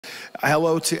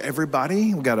Hello to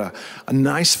everybody. We got a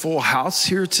nice full house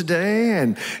here today.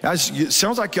 And it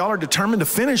sounds like y'all are determined to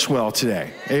finish well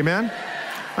today. Amen?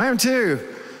 I am too.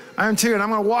 And I'm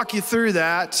going to walk you through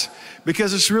that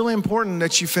because it's really important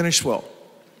that you finish well.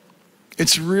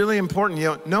 It's really important. You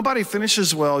know, nobody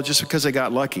finishes well just because they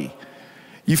got lucky.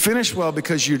 You finish well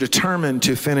because you're determined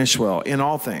to finish well in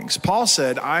all things. Paul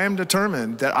said, I am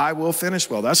determined that I will finish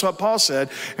well. That's what Paul said.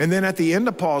 And then at the end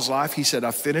of Paul's life, he said,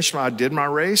 I did my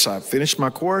race. I finished my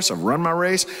course. I've run my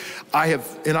race.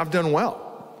 I've done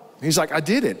well. He's like, I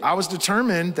did it. I was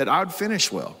determined that I would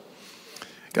finish well.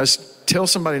 Guys, tell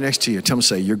somebody next to you,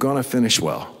 say, you're going to finish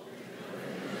well.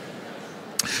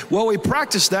 Well, we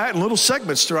practice that in little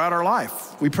segments throughout our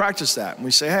life. We practice that. And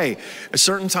we say, hey, at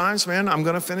certain times, man, I'm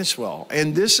going to finish well.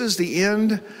 And this is the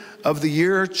end of the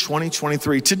year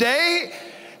 2023. Today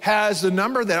has the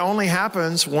number that only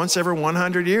happens once every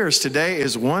 100 years. Today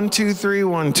is 1, 2, 3,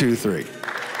 1, 2, 3.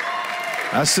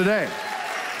 That's today.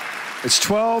 It's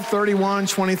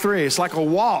 12/31/23. It's like a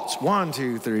waltz. 1,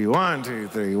 2, 3, 1, 2,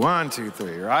 3, 1, 2,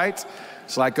 3, right?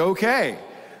 It's like, okay.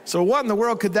 So what in the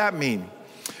world could that mean?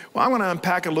 Well, I'm going to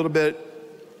unpack a little bit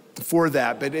for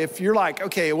that. But if you're like,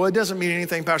 okay, well, it doesn't mean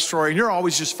anything, Pastor Troy, and you're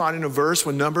always just finding a verse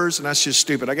with numbers, and that's just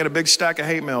stupid. I get a big stack of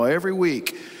hate mail every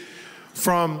week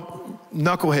from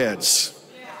knuckleheads.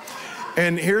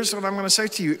 And here's what I'm going to say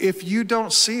to you. If you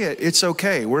don't see it, it's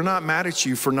okay. We're not mad at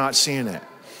you for not seeing it.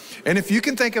 And if you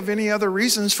can think of any other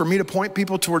reasons for me to point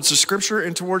people towards the scripture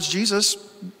and towards Jesus,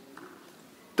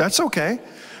 that's okay.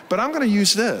 But I'm going to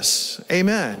use this.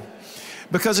 Amen.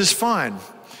 Because it's fun.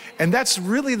 And that's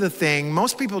really the thing.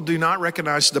 Most people do not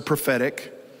recognize the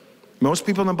prophetic. Most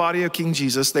people in the body of King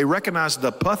Jesus, they recognize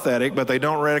the pathetic, but they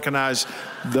don't recognize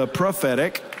the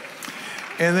prophetic.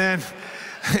 And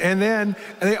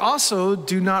they also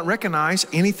do not recognize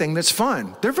anything that's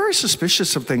fun. They're very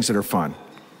suspicious of things that are fun.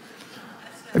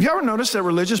 Have you ever noticed that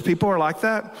religious people are like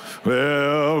that?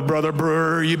 Well, Brother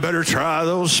Brewer, you better try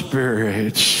those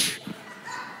spirits.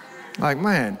 Like,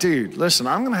 man, dude, listen,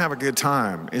 I'm going to have a good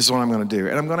time is what I'm going to do.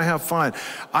 And I'm going to have fun.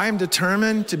 I am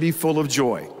determined to be full of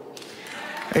joy.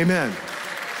 Amen.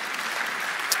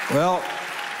 Well,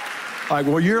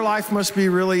 your life must be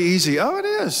really easy. Oh, it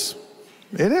is.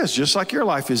 It is, just like your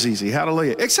life is easy.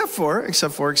 Hallelujah. Except for,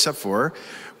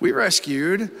 we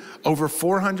rescued over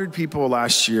 400 people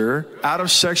last year out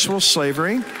of sexual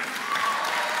slavery.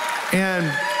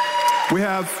 And we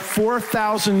have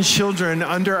 4,000 children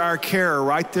under our care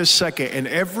right this second, and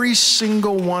every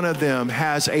single one of them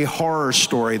has a horror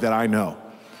story that I know.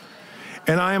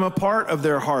 And I am a part of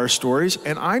their horror stories,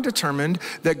 and I determined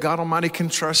that God Almighty can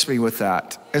trust me with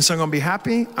that. And so I'm going to be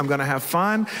happy, I'm going to have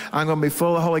fun, I'm going to be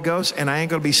full of the Holy Ghost, and I ain't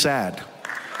going to be sad.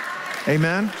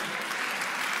 Amen?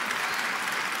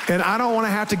 And I don't want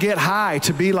to have to get high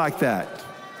to be like that.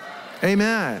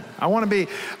 Amen. I want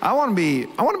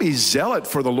to be zealot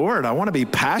for the Lord. I want to be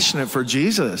passionate for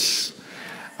Jesus.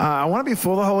 I want to be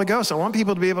full of the Holy Ghost. I want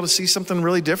people to be able to see something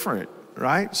really different,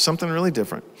 right? Something really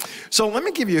different. So let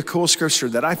me give you a cool scripture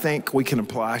that I think we can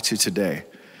apply to today.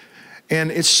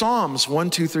 And it's Psalms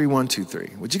 123,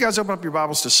 123. Would you guys open up your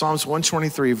Bibles to Psalms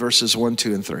 123, verses 1,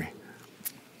 2, and 3?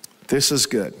 This is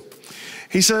good.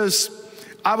 He says,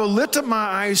 I will lift up my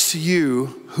eyes to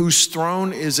you whose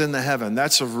throne is in the heaven.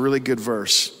 That's a really good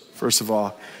verse, first of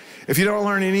all. If you don't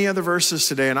learn any other verses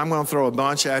today, and I'm going to throw a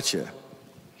bunch at you,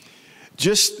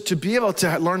 just to be able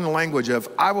to learn the language of,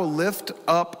 I will lift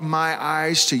up my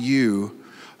eyes to you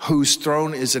whose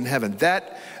throne is in heaven.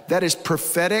 That is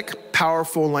prophetic,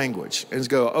 powerful language. And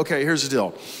go, okay, here's the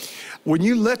deal. When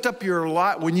you lift up your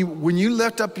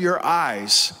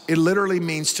eyes, it literally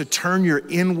means to turn your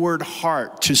inward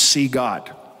heart to see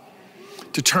God.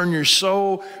 To turn your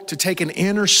soul, to take an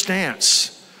inner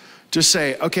stance, to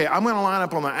say, okay, I'm going to line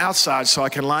up on the outside so I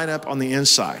can line up on the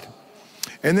inside.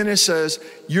 And then it says,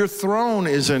 your throne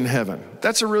is in heaven.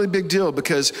 That's a really big deal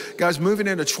because, guys, moving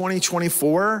into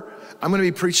 2024, I'm going to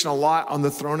be preaching a lot on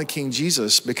the throne of King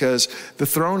Jesus because the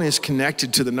throne is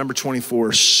connected to the number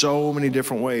 24 so many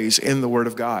different ways in the Word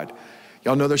of God.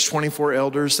 Y'all know there's 24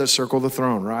 elders that circle the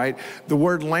throne, right? The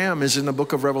word lamb is in the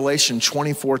book of Revelation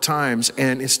 24 times,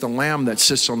 and it's the lamb that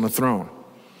sits on the throne.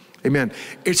 Amen.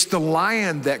 It's the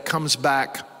lion that comes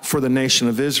back for the nation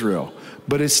of Israel,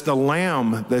 but it's the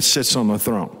lamb that sits on the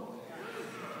throne.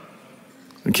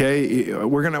 Okay,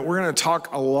 we're gonna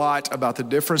talk a lot about the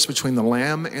difference between the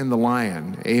lamb and the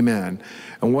lion. Amen.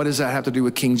 And what does that have to do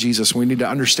with King Jesus? We need to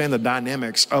understand the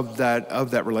dynamics of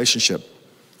that relationship.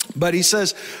 But he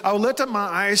says, I will lift up my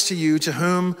eyes to you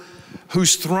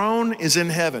whose throne is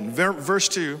in heaven. Verse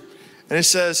 2, and it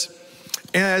says,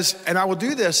 and I will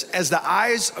do this as the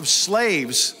eyes of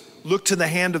slaves look to the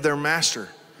hand of their master.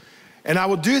 And I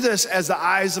will do this as the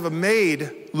eyes of a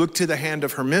maid look to the hand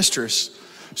of her mistress.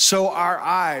 So our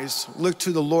eyes look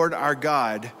to the Lord our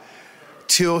God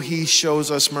till he shows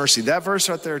us mercy. That verse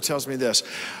right there tells me this.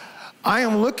 I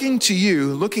am looking to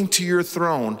you, looking to your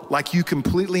throne like you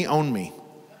completely own me.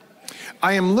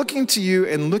 I am looking to you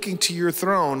and looking to your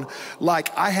throne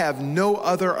like I have no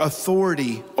other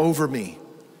authority over me.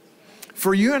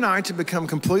 For you and I to become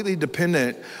completely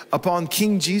dependent upon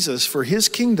King Jesus for his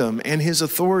kingdom and his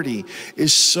authority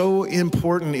is so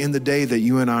important in the day that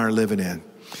you and I are living in.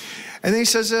 And then he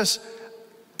says this,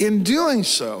 in doing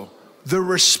so, the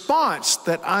response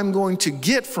that I'm going to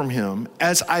get from him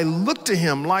as I look to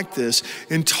him like this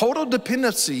in total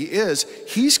dependency is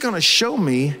he's going to show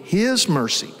me his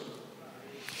mercy.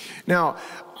 Now,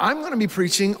 I'm going to be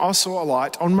preaching also a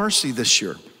lot on mercy this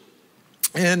year.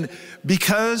 And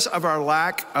because of our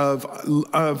lack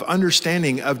of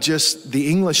understanding of just the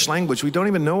English language, we don't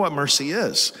even know what mercy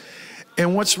is.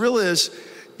 And what's real is,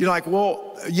 you're like,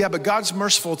 well, yeah, but God's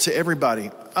merciful to everybody.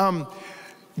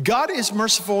 God is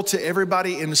merciful to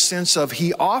everybody in the sense of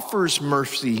he offers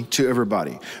mercy to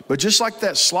everybody. But just like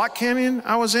that slot canyon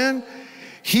I was in,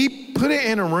 he put it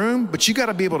in a room, but you got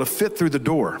to be able to fit through the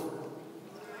door.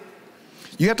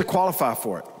 You have to qualify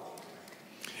for it.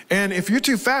 And if you're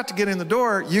too fat to get in the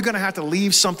door, you're going to have to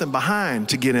leave something behind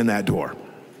to get in that door.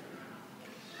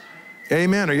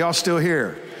 Amen. Are y'all still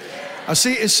here? I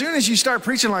see, as soon as you start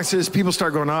preaching like this, people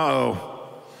start going, uh-oh.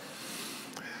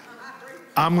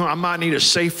 I might need a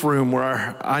safe room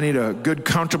where I need a good,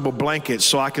 comfortable blanket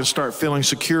so I can start feeling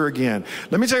secure again.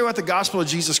 Let me tell you what the gospel of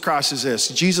Jesus Christ is this.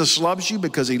 Jesus loves you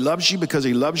because he loves you, because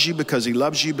he loves you, because he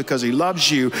loves you, because he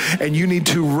loves you, and you need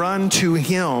to run to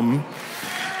him.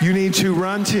 You need to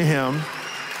run to him.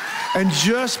 And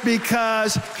just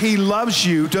because he loves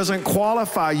you doesn't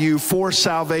qualify you for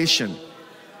salvation.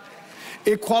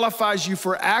 It qualifies you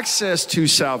for access to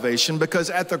salvation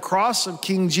because at the cross of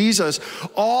King Jesus,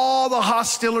 all the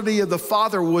hostility of the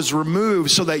Father was removed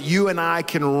so that you and I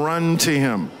can run to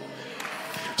him.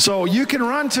 So you can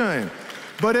run to him.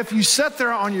 But if you sit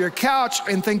there on your couch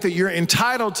and think that you're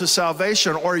entitled to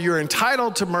salvation or you're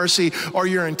entitled to mercy or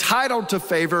you're entitled to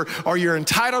favor or you're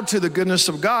entitled to the goodness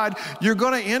of God, you're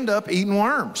going to end up eating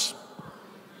worms.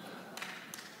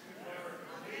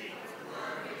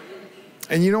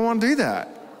 And you don't want to do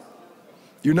that.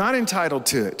 You're not entitled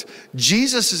to it.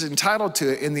 Jesus is entitled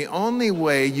to it, and the only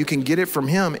way you can get it from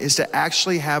him is to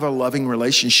actually have a loving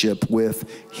relationship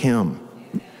with him.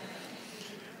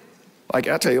 Like,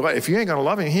 I'll tell you what, if you ain't going to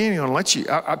love him, he ain't going to let you.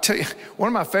 I'll tell you, one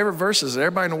of my favorite verses that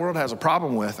everybody in the world has a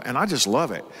problem with, and I just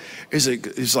love it,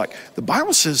 is like, the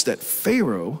Bible says that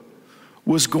Pharaoh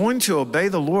was going to obey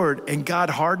the Lord, and God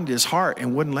hardened his heart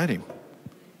and wouldn't let him.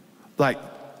 Like,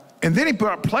 and then he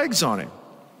brought plagues on him.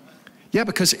 Yeah,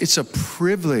 because it's a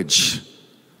privilege.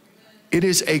 It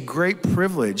is a great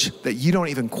privilege that you don't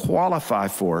even qualify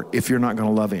for if you're not going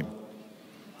to love him.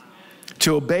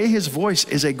 To obey his voice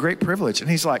is a great privilege. And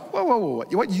he's like, whoa, whoa, whoa,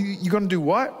 what, you going to do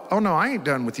what? Oh, no, I ain't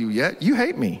done with you yet. You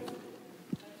hate me.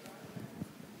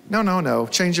 No,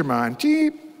 change your mind.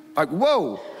 Deep. Like,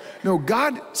 whoa. No,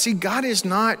 God is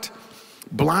not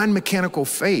blind mechanical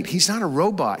fate. He's not a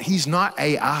robot. He's not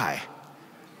AI.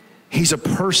 He's a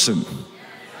person.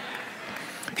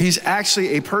 He's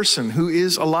actually a person who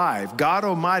is alive. God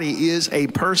Almighty is a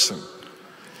person.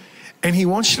 And he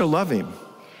wants you to love him.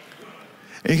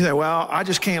 And you can say, well, I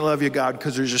just can't love you, God,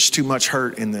 because there's just too much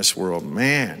hurt in this world.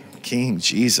 Man, King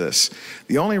Jesus.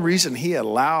 The only reason he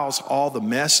allows all the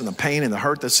mess and the pain and the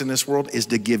hurt that's in this world is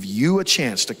to give you a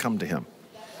chance to come to him.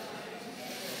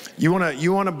 You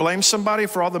want to blame somebody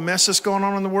for all the mess that's going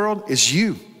on in the world? It's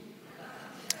you.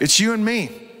 It's you and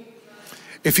me.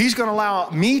 If he's going to allow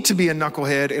me to be a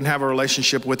knucklehead and have a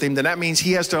relationship with him, then that means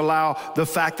he has to allow the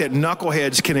fact that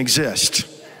knuckleheads can exist.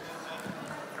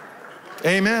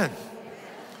 Amen.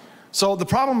 So the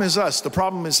problem is us. The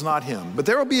problem is not him. But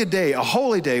there will be a day, a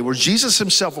holy day, where Jesus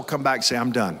himself will come back and say,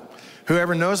 I'm done.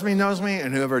 Whoever knows me,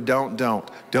 and whoever don't.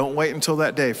 Don't wait until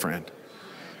that day, friend.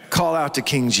 Call out to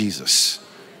King Jesus.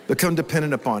 Become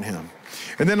dependent upon him.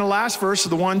 And then the last verse of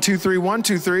the 1, 2, 3, 1,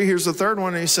 2, 3, here's the third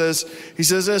one. And he says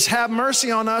this, have mercy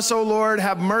on us, O Lord,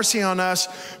 have mercy on us,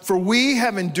 for we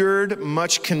have endured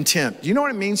much contempt. Do you know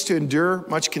what it means to endure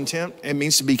much contempt? It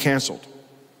means to be canceled.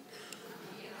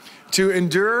 To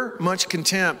endure much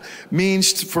contempt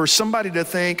means for somebody to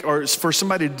think or for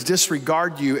somebody to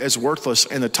disregard you as worthless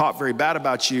and to talk very bad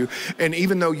about you. And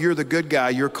even though you're the good guy,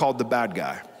 you're called the bad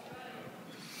guy.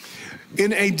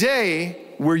 In a day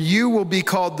where you will be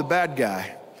called the bad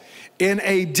guy, In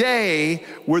a day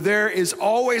where there is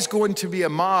always going to be a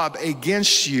mob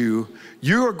against you,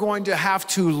 you are going to have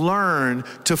to learn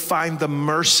to find the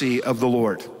mercy of the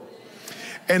Lord.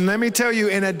 And let me tell you,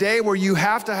 in a day where you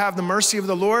have to have the mercy of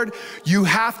the Lord, you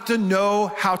have to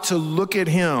know how to look at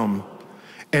him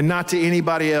and not to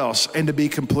anybody else, and to be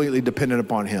completely dependent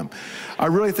upon him. I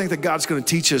really think that God's going to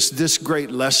teach us this great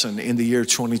lesson in the year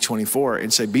 2024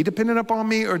 and say, be dependent upon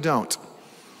me or don't.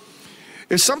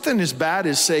 If something as bad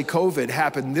as, say, COVID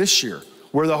happened this year,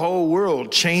 where the whole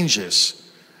world changes,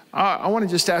 I want to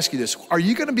just ask you this. Are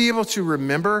you going to be able to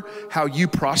remember how you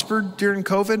prospered during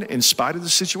COVID in spite of the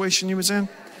situation you was in?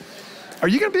 Are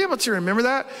you going to be able to remember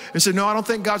that and say, no, I don't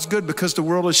think God's good because the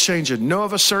world is changing? Know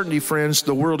of a certainty, friends,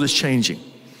 the world is changing.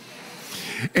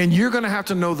 And you're going to have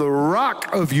to know the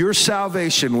rock of your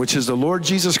salvation, which is the Lord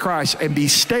Jesus Christ, and be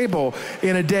stable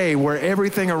in a day where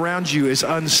everything around you is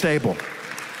unstable.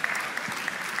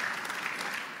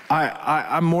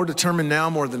 I'm more determined now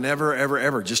more than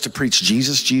ever, just to preach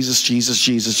Jesus, Jesus, Jesus,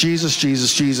 Jesus, Jesus,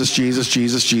 Jesus, Jesus, Jesus,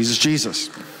 Jesus, Jesus, Jesus.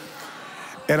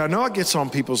 And I know it gets on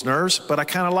people's nerves, but I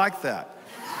kind of like that.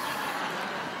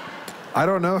 I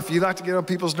don't know if you like to get on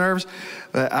people's nerves.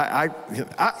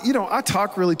 I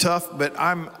talk really tough, but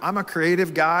I'm a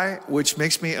creative guy, which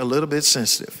makes me a little bit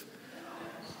sensitive.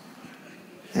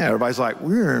 Yeah, everybody's like,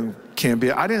 can't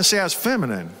be. I didn't say I was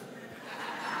feminine.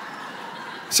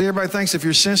 See, everybody thinks if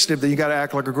you're sensitive, then you got to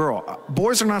act like a girl.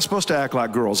 Boys are not supposed to act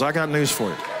like girls. I got news for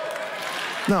you.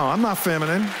 No, I'm not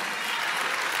feminine,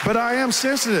 but I am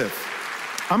sensitive.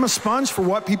 I'm a sponge for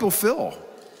what people feel.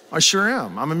 I sure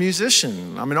am. I'm a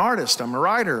musician. I'm an artist. I'm a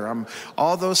writer. I'm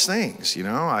all those things, you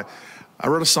know. I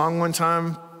wrote a song one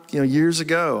time, years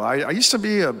ago. I used to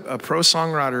be a pro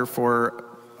songwriter for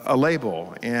a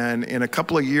label. And in a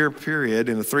couple of year period,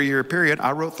 in a 3-year period,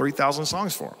 I wrote 3,000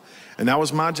 songs for them. And that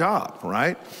was my job,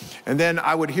 right? And then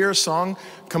I would hear a song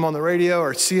come on the radio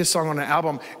or see a song on an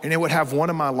album, and it would have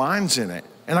one of my lines in it.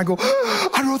 And I go,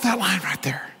 I wrote that line right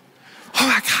there. Oh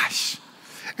my gosh.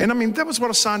 And I mean, that was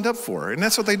what I signed up for. And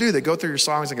that's what they do. They go through your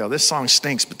songs and go, this song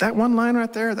stinks, but that one line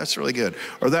right there, that's really good.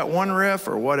 Or that one riff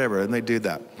or whatever, and they do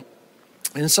that.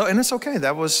 And it's okay.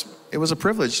 It was a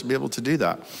privilege to be able to do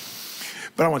that.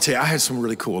 But I want to tell you, I had some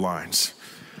really cool lines.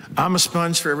 I'm a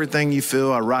sponge for everything you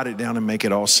feel. I write it down and make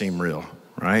it all seem real,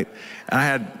 right?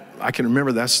 And I can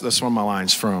remember that's one of my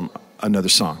lines from another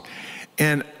song.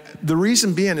 And the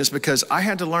reason being is because I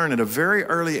had to learn at a very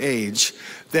early age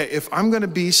that if I'm going to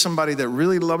be somebody that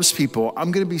really loves people,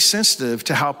 I'm going to be sensitive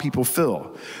to how people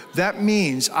feel. That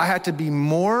means I had to be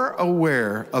more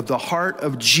aware of the heart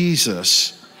of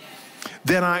Jesus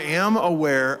than I am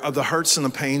aware of the hurts and the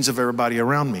pains of everybody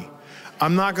around me.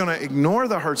 I'm not going to ignore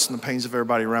the hurts and the pains of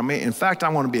everybody around me. In fact, I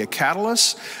want to be a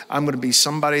catalyst. I'm going to be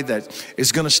somebody that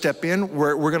is going to step in.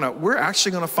 We're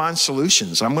actually going to find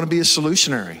solutions. I'm going to be a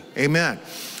solutionary. Amen.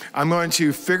 I'm going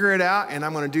to figure it out, and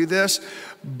I'm going to do this,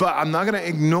 but I'm not going to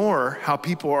ignore how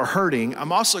people are hurting.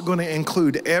 I'm also going to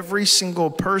include every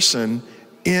single person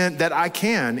that I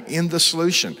can in the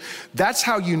solution. That's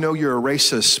how you know you're a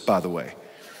racist, by the way.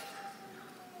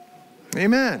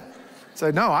 Amen.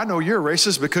 Say, no, I know you're a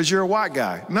racist because you're a white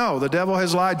guy. No, the devil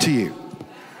has lied to you.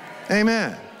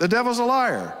 Amen. The devil's a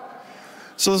liar.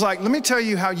 So it's like, let me tell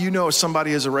you how you know if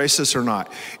somebody is a racist or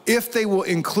not. If they will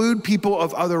include people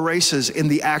of other races in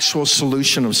the actual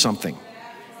solution of something.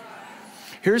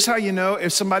 Here's how you know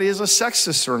if somebody is a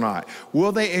sexist or not.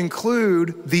 Will they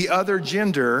include the other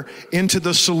gender into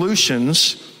the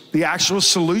solutions, the actual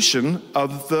solution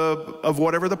of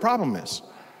whatever the problem is?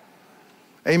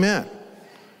 Amen.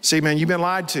 See, man, you've been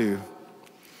lied to.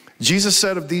 Jesus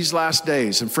said of these last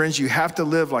days, and friends, you have to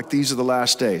live like these are the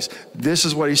last days. This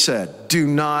is what he said. Do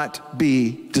not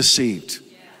be deceived.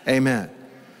 Amen.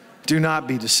 Do not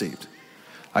be deceived.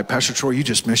 Like, Pastor Troy, you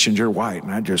just mentioned you're white,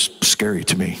 and that's just scary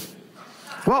to me.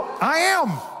 Well, I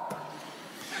am.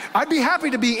 I'd be happy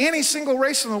to be any single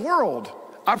race in the world.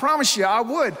 I promise you I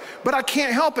would, but I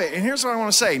can't help it. And here's what I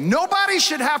want to say. Nobody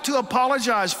should have to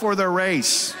apologize for their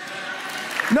race.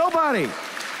 Nobody.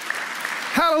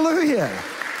 Hallelujah.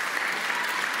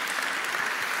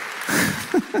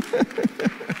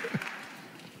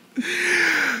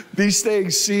 These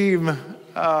things seem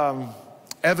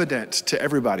evident to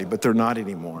everybody, but they're not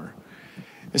anymore.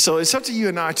 And so it's up to you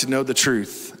and I to know the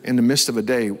truth in the midst of a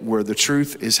day where the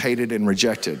truth is hated and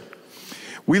rejected.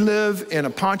 We live in a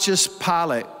Pontius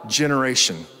Pilate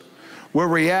generation where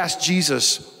we ask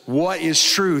Jesus, what is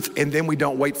truth? And then we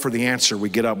don't wait for the answer. We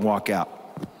get up and walk out.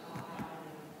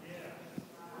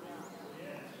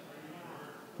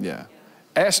 Yeah.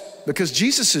 Because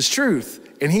Jesus is truth,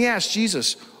 and he asked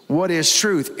Jesus, what is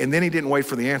truth? And then he didn't wait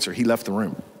for the answer. He left the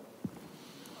room.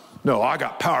 No, I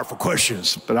got powerful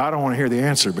questions, but I don't want to hear the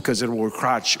answer because it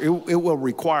will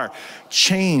require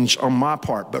change on my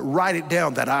part. But write it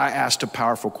down that I asked a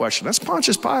powerful question. That's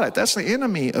Pontius Pilate. That's the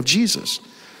enemy of Jesus.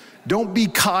 Don't be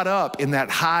caught up in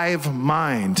that hive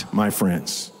mind, my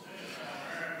friends.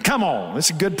 Come on,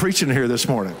 it's good preaching here this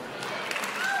morning.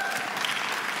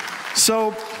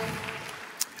 So,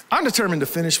 I'm determined to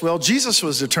finish well. Jesus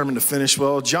was determined to finish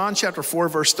well. John chapter 4,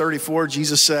 verse 34,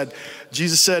 Jesus said,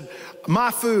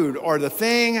 my food, or the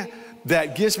thing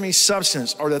that gives me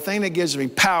substance, or the thing that gives me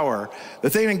power, the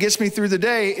thing that gets me through the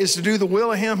day is to do the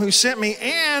will of him who sent me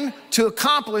and to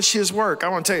accomplish his work. I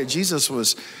want to tell you, Jesus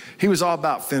was all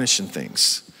about finishing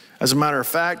things. As a matter of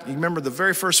fact, you remember the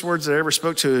very first words that I ever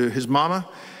spoke to his mama?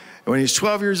 When he was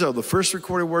 12 years old, the first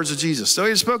recorded words of Jesus. So he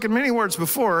had spoken many words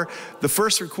before. The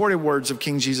first recorded words of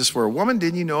King Jesus were, woman,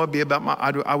 didn't you know I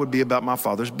would be about my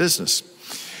Father's business?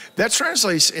 That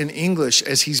translates in English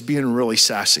as he's being really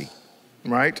sassy,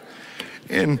 right?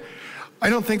 And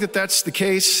I don't think that that's the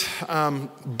case,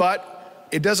 but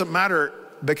it doesn't matter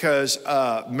because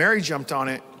Mary jumped on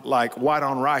it like white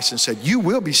on rice and said, you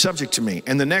will be subject to me.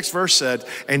 And the next verse said,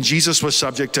 and Jesus was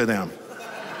subject to them.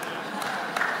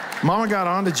 Mama got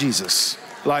on to Jesus.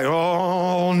 Like,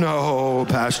 oh no,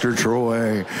 Pastor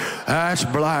Troy, that's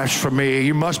blasphemy.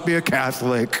 You must be a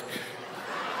Catholic.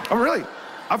 Oh, really?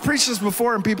 I've preached this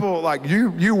before and people like,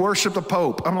 you worship the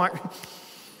Pope. I'm like,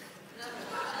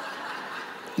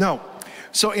 no.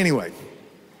 So anyway,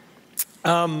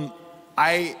 I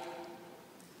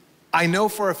know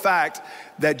for a fact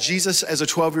that Jesus, as a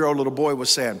 12-year-old little boy, was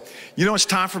saying, you know, it's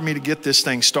time for me to get this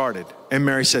thing started. And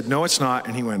Mary said, no, it's not.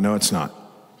 And he went, no, it's not.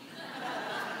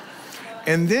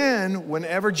 And then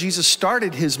whenever Jesus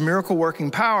started his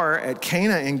miracle-working power at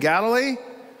Cana in Galilee,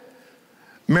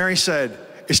 Mary said,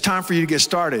 it's time for you to get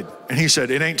started. And he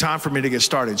said, it ain't time for me to get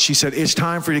started. She said, it's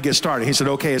time for you to get started. He said,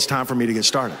 okay, it's time for me to get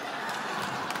started.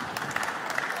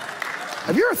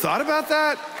 Have you ever thought about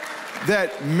that?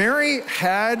 That Mary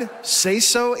had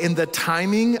say-so in the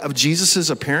timing of Jesus's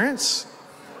appearance?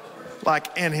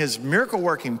 Like, and his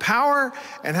miracle-working power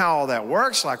and how all that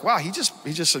works. Like, wow, he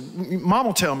just said, Mom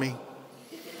will tell me.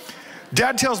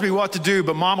 Dad tells me what to do,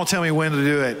 but Mom will tell me when to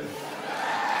do it.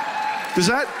 Does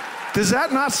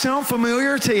that not sound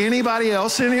familiar to anybody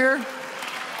else in here?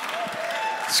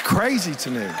 It's crazy to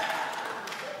me.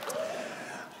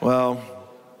 Well,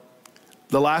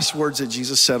 the last words that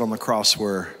Jesus said on the cross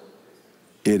were,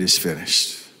 it is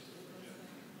finished.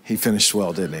 He finished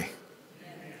well, didn't he?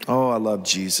 Oh, I love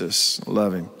Jesus. I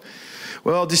love him.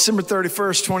 Well, December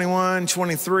 31st,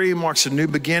 21-23 marks a new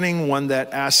beginning, one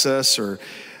that asks us or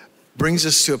brings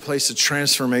us to a place of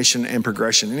transformation and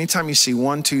progression. Anytime you see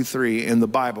 1, 2, 3 in the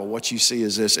Bible, what you see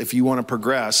is this. If you want to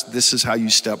progress, this is how you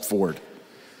step forward.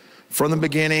 From the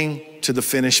beginning to the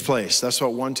finished place. That's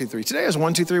what 1, 2, 3. Today is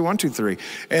 1, 2, 3, 1, 2, 3.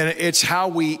 And it's how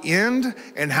we end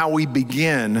and how we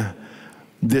begin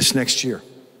this next year.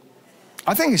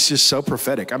 I think it's just so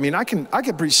prophetic. I mean, I can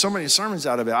preach so many sermons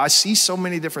out of it. I see so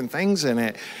many different things in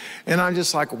it. And I'm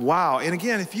just like, wow. And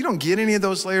again, if you don't get any of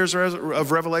those layers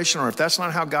of revelation, or if that's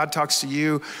not how God talks to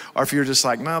you, or if you're just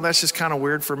like, no, that's just kind of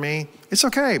weird for me, it's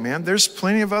okay, man. There's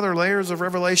plenty of other layers of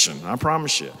revelation, I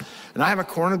promise you. And I haven't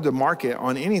cornered the market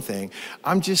on anything.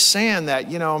 I'm just saying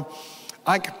that, you know,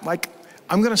 like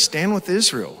I'm going to stand with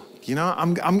Israel. You know,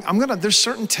 I'm going to, there's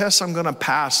certain tests I'm going to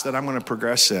pass that I'm going to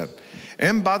progress in.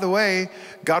 And by the way,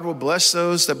 God will bless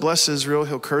those that bless Israel.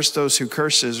 He'll curse those who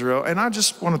curse Israel. And I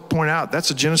just want to point out, that's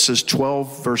a Genesis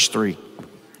 12, verse 3.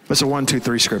 That's a 1, 2,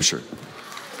 3 scripture.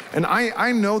 And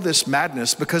I know this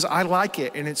madness because I like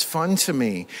it and it's fun to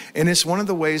me. And it's one of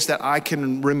the ways that I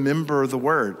can remember the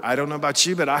word. I don't know about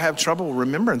you, but I have trouble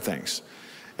remembering things.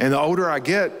 And the older I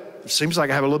get, it seems like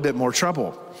I have a little bit more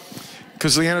trouble.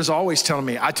 Because Leanna's always telling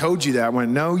me, I told you that. I went,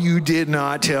 no, you did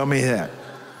not tell me that.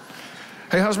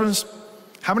 Hey, husbands,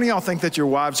 how many of y'all think that your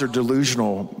wives are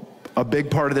delusional a big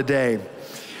part of the day?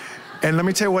 And let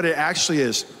me tell you what it actually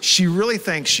is. She really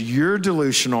thinks you're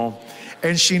delusional,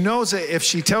 and she knows that if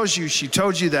she tells you she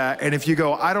told you that, and if you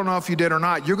go, I don't know if you did or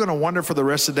not, you're going to wonder for the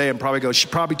rest of the day and probably go, she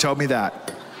probably told me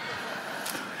that.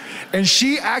 And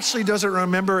she actually doesn't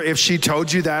remember if she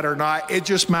told you that or not. It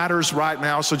just matters right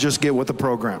now, so just get with the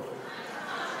program.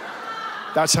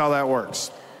 That's how that works.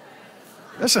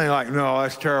 This ain't like, no,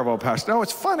 that's terrible, Pastor. No,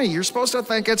 it's funny. You're supposed to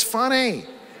think it's funny.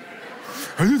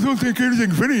 I just don't think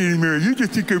anything's funny anymore. You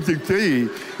just think everything's funny.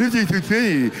 This is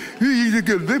funny. You just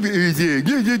go live everything.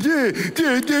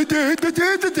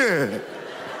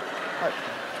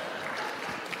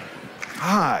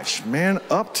 Gosh, man,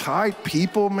 uptight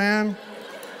people, man.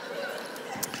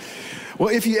 Well,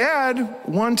 if you add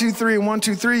 1, 2, 3, and 1,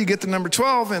 2, 3, you get the number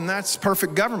 12, and that's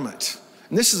perfect government.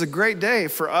 And this is a great day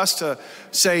for us to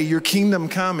say, your kingdom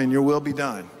come and your will be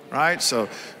done, right? So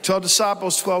 12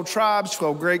 disciples, 12 tribes,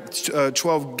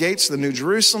 12 gates of the New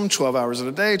Jerusalem, 12 hours in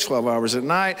a day, 12 hours at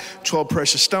night, 12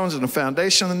 precious stones in the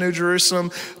foundation of the New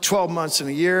Jerusalem, 12 months in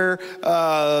a year.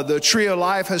 The tree of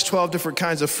life has 12 different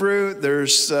kinds of fruit.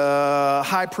 There's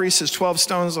high priest has 12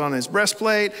 stones on his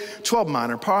breastplate, 12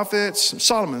 minor prophets.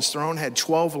 Solomon's throne had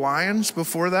 12 lions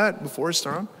before his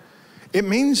throne. It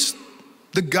means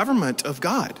the government of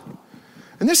God.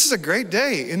 And this is a great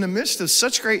day in the midst of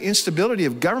such great instability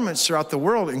of governments throughout the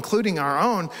world, including our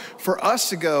own, for us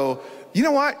to go, you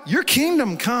know what? Your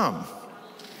kingdom come.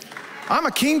 I'm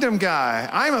a kingdom guy.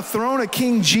 I'm a throne of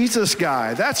King Jesus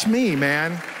guy. That's me,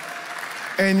 man.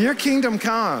 And your kingdom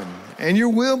come and your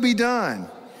will be done.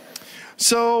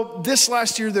 So this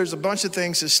last year, there's a bunch of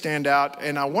things that stand out.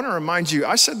 And I want to remind you,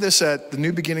 I said this at the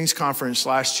New Beginnings Conference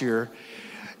last year.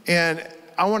 And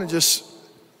I want to just,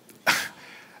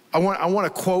 I want to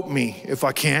quote me if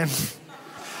I can.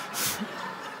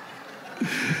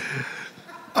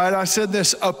 And I said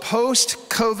this, a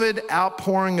post-COVID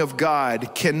outpouring of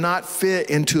God cannot fit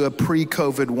into a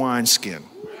pre-COVID wineskin.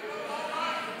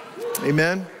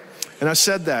 Amen? And I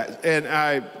said that, and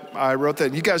I wrote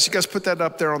that. You guys put that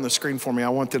up there on the screen for me. I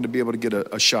want them to be able to get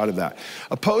a shot of that.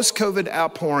 A post-COVID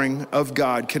outpouring of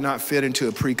God cannot fit into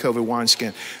a pre-COVID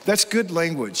wineskin. That's good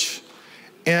language.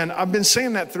 And I've been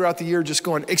saying that throughout the year, just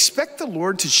going, expect the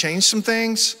Lord to change some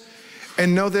things,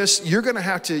 and know this, you're gonna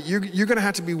have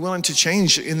to be willing to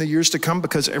change in the years to come,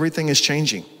 because everything is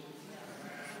changing.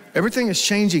 Everything is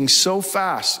changing so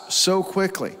fast, so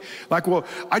quickly. Like, well,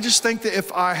 I just think that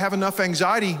if I have enough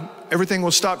anxiety, everything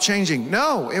will stop changing.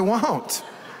 No, it won't.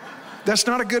 That's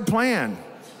not a good plan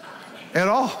at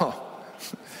all.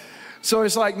 So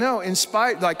it's like, no, in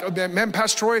spite, like, man,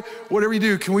 Pastor Troy, whatever you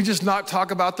do, can we just not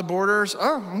talk about the borders?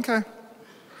 Oh, okay.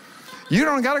 You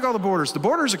don't got to go to the borders. The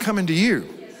borders are coming to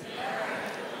you.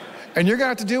 And you're going to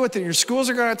have to deal with it. Your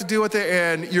schools are going to have to deal with it.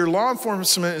 And your law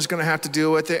enforcement is going to have to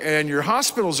deal with it. And your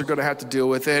hospitals are going to have to deal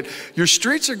with it. Your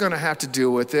streets are going to have to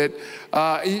deal with it.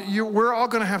 We're all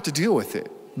going to have to deal with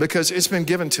it, because it's been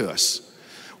given to us.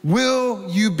 Will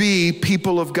you be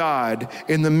people of God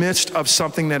in the midst of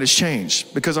something that has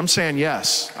changed? Because I'm saying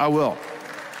yes, I will.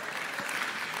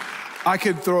 I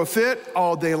could throw a fit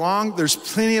all day long. There's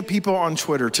plenty of people on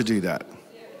Twitter to do that.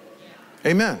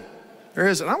 Amen. There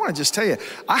is. And I want to just tell you,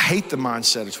 I hate the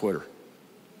mindset of Twitter.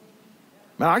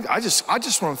 Man, I just want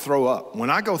to throw up.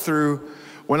 When I go through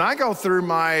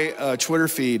my Twitter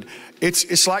feed,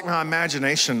 it's like my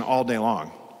imagination all day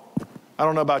long. I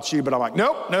don't know about you, but I'm like,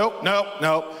 nope, nope, nope,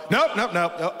 nope, nope, nope,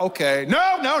 nope, okay,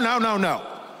 no, no, no, no, no.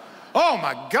 Oh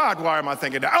my God, why am I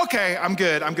thinking that? Okay, I'm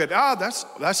good, I'm good. Ah,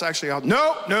 that's actually,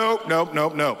 nope, nope, nope,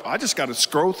 nope, nope. I just got to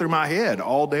scroll through my head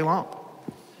all day long.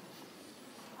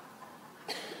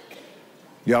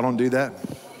 Y'all don't do that?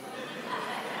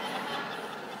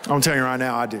 I'm telling you right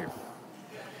now, I do.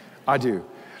 I do.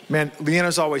 Man,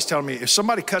 Leanna's always telling me, if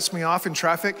somebody cuts me off in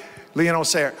traffic, Leanna will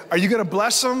say, are you going to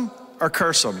bless them or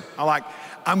curse them?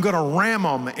 I'm going to ram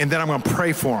them, and then I'm going to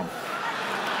pray for them.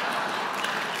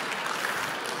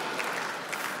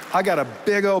 I got a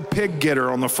big old pig getter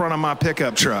on the front of my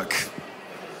pickup truck.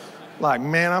 Like,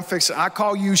 man, I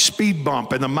call you speed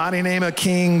bump in the mighty name of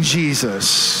King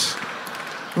Jesus.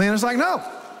 Leanna's like, no,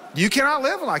 you cannot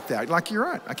live like that. Like, you're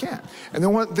right, I can't. And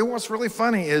then what's really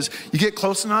funny is you get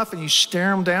close enough and you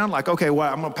stare them down, like, okay,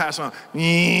 well, I'm going to pass on.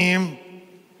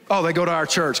 Oh, they go to our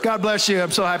church. God bless you.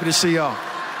 I'm so happy to see y'all.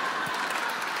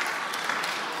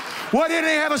 Why didn't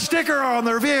they have a sticker on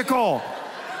their vehicle?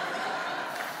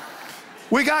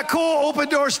 We got cool open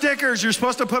door stickers you're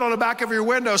supposed to put on the back of your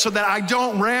window so that I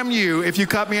don't ram you if you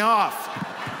cut me off.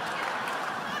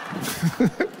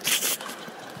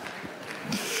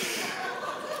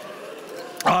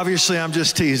 Obviously, I'm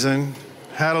just teasing.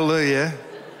 Hallelujah.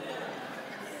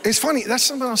 It's funny, that's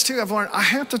something else too I've learned. I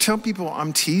have to tell people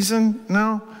I'm teasing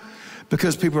now,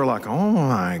 because people are like, oh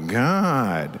my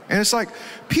God. And it's like,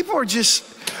 people are just,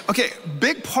 okay,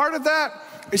 big part of that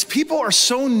is people are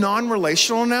so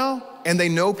non-relational now, and they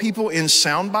know people in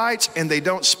sound bites, and they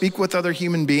don't speak with other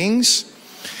human beings.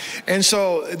 And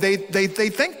so they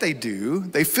think they do,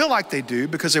 they feel like they do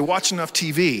because they watch enough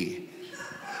TV.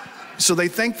 So they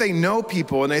think they know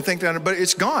people, and they think that, but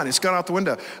it's gone out the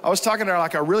window. I was talking to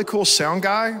like a really cool sound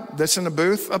guy that's in the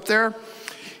booth up there.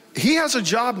 He has a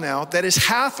job now that is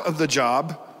half of the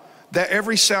job that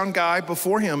every sound guy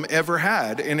before him ever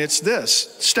had, and it's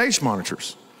this, stage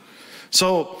monitors.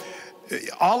 So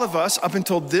all of us up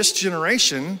until this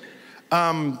generation,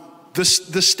 the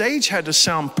stage had to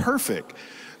sound perfect.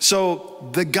 So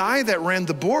the guy that ran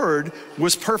the board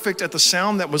was perfect at the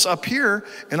sound that was up here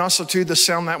and also to the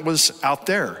sound that was out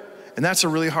there. And that's a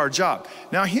really hard job.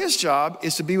 Now his job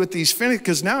is to be with these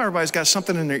because now everybody's got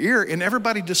something in their ear and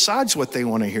everybody decides what they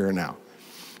want to hear now.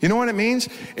 You know what it means?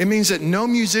 It means that no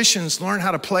musicians learn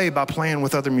how to play by playing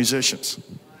with other musicians.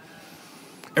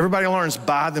 Everybody learns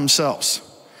by themselves.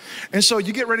 And so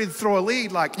you get ready to throw a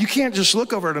lead, like you can't just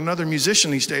look over at another musician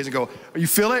these days and go, you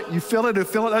feel it, you feel it, you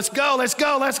feel it, let's go, let's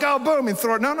go, let's go, boom, and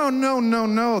throw it.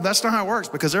 No, that's not how it works,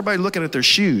 because everybody's looking at their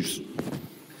shoes,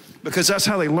 because that's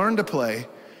how they learn to play,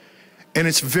 and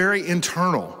it's very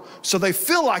internal. So they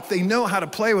feel like they know how to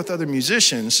play with other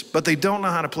musicians, but they don't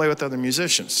know how to play with other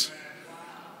musicians,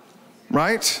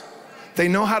 right? They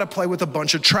know how to play with a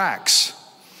bunch of tracks.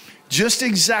 Just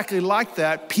exactly like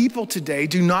that, people today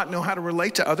do not know how to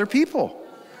relate to other people.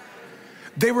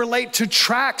 They relate to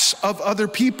tracks of other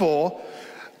people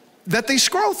that they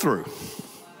scroll through.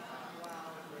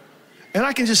 And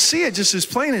I can just see it just as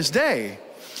plain as day.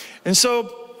 And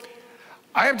so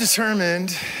I have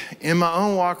determined in my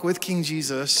own walk with King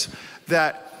Jesus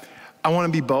that I want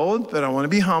to be bold, but I want to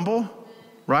be humble,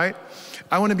 right?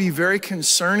 I want to be very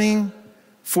concerning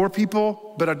for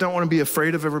people, but I don't want to be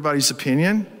afraid of everybody's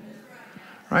opinion.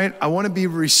 Right? I want to be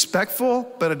respectful,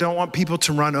 but I don't want people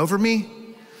to run over me.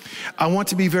 I want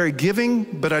to be very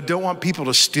giving, but I don't want people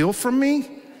to steal from me.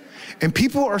 And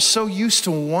people are so used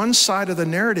to one side of the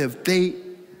narrative,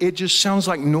 it just sounds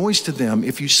like noise to them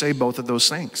if you say both of those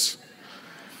things.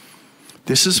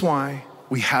 This is why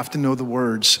we have to know the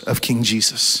words of King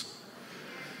Jesus.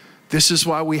 This is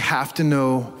why we have to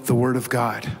know the Word of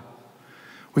God.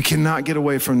 We cannot get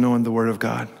away from knowing the Word of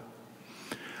God.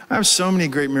 I have so many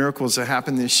great miracles that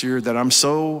happened this year that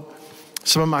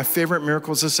some of my favorite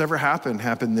miracles that's ever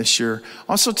happened this year.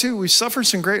 Also too, we suffered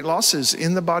some great losses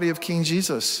in the body of King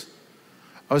Jesus.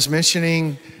 I was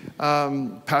mentioning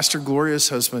Pastor Gloria's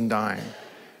husband dying.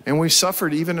 And we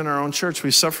suffered, even in our own church,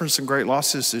 we suffered some great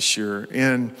losses this year.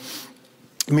 And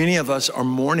many of us are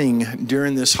mourning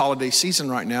during this holiday season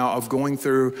right now of going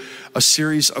through a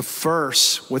series of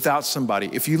firsts without somebody.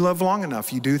 If you live long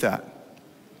enough, you do that.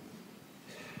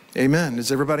 Amen.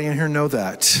 Does everybody in here know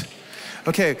that?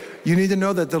 Okay, you need to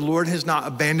know that the Lord has not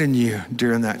abandoned you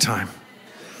during that time.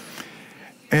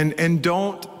 And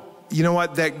don't, you know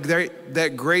what,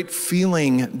 that great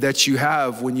feeling that you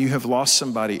have when you have lost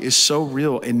somebody is so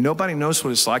real, and nobody knows what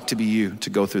it's like to be you, to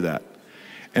go through that.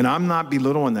 And I'm not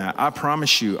belittling that. I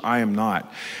promise you, I am not.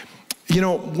 You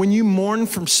know, when you mourn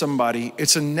from somebody,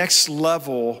 it's a next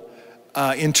level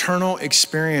internal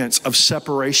experience of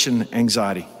separation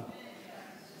anxiety.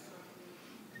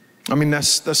 I mean,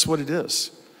 that's what it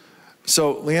is.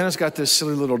 So Leanna's got this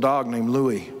silly little dog named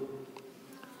Louie.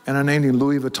 And I named him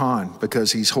Louis Vuitton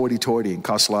because he's hoity-toity and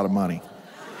costs a lot of money.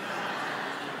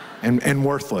 and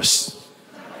worthless.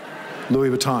 Louis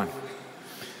Vuitton.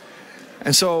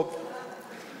 And so,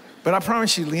 but I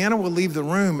promise you, Leanna will leave the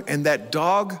room and that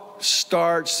dog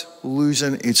starts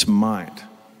losing its mind.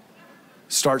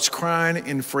 Starts crying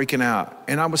and freaking out.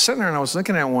 And I was sitting there and I was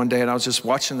looking at it one day and I was just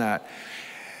watching that.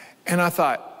 And I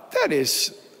thought, that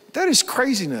is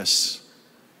craziness.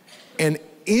 And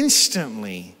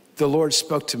instantly, the Lord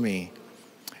spoke to me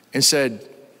and said,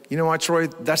 you know what, Troy,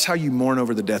 that's how you mourn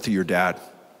over the death of your dad.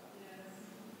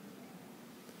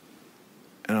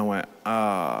 And I went,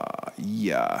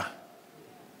 yeah.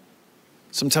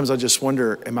 Sometimes I just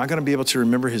wonder, am I going to be able to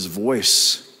remember his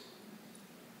voice?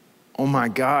 Oh my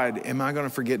God, am I going to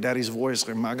forget daddy's voice?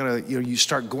 Am I going to, you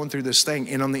start going through this thing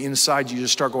and on the inside you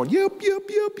just start going, yep.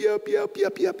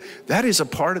 That is a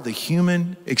part of the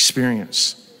human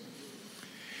experience.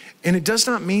 And it does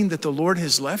not mean that the Lord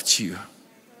has left you.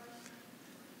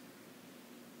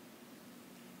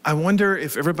 I wonder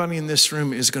if everybody in this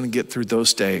room is going to get through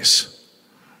those days,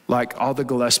 like all the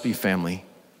Gillespie family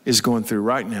is going through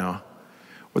right now,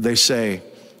 where they say,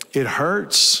 it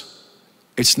hurts,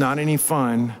 it's not any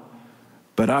fun,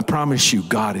 but I promise you,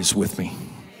 God is with me.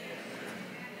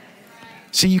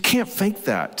 See, you can't fake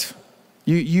that.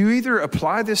 You either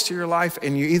apply this to your life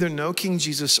and you either know King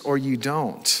Jesus or you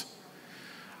don't.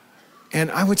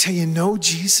 And I would tell you, know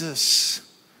Jesus.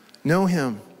 Know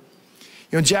him.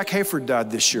 You know, Jack Hayford died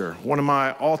this year, one of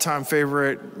my all-time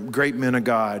favorite great men of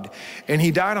God. And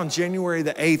he died on January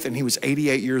the 8th, and he was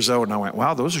 88 years old. And I went,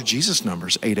 wow, those are Jesus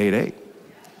numbers, 888.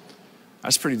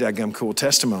 That's pretty daggum cool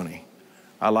testimony.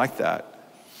 I like that.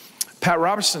 Pat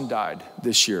Robertson died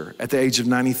this year at the age of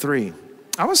 93.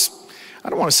 I I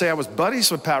don't want to say I was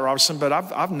buddies with Pat Robertson, but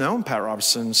I've known Pat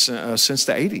Robertson since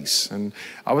the 80s. And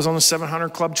I was on the 700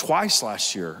 Club twice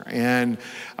last year. And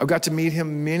I've got to meet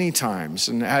him many times.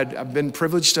 And I've been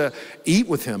privileged to eat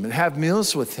with him and have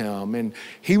meals with him. And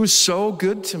he was so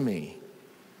good to me.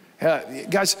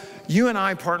 Guys, you and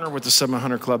I partner with the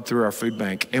 700 Club through our food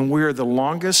bank. And we're the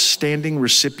longest standing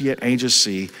recipient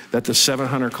agency that the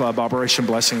 700 Club Operation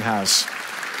Blessing has.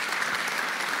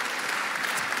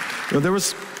 You know,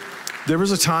 there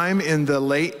was a time in the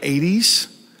late 80s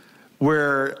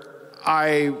where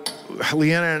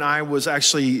Leanna and I was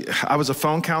a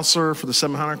phone counselor for the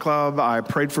 700 Club. I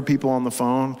prayed for people on the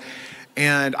phone,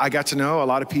 and I got to know a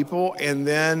lot of people. And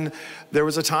then there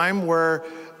was a time where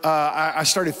I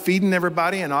started feeding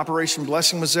everybody, and Operation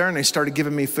Blessing was there, and they started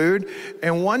giving me food.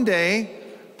 And one day,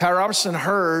 Pat Robertson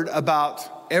heard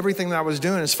about everything that I was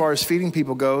doing as far as feeding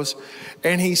people goes,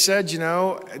 and he said, you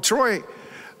know, Troy,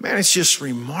 man, it's just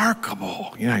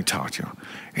remarkable. You know, I talked to him.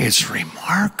 It's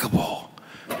remarkable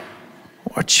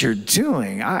what you're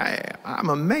doing. I'm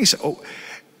amazed. Oh,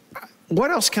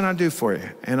 what else can I do for you?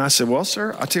 And I said, well,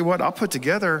 sir, I'll tell you what, I'll put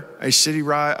together a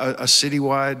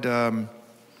citywide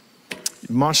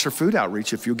monster food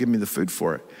outreach if you'll give me the food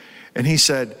for it. And he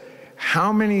said,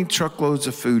 how many truckloads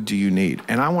of food do you need?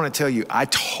 And I want to tell you, I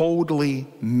totally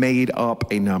made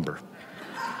up a number.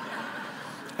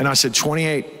 And I said,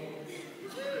 28.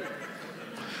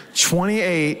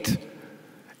 28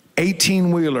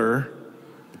 18-wheeler,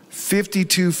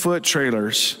 52-foot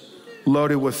trailers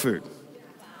loaded with food.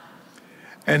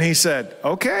 And he said,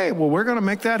 okay, well, we're going to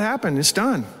make that happen. It's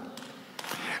done.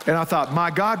 And I thought,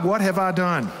 my God, what have I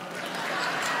done?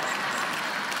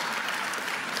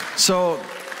 So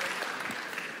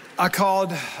I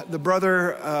called the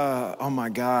brother, oh my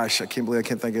gosh, I can't believe I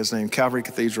can't think of his name, Calvary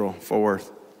Cathedral, Fort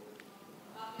Worth.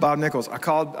 Bob Nichols. I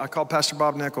called Pastor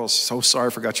Bob Nichols. So sorry I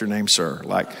forgot your name, sir.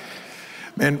 Like,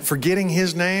 man, forgetting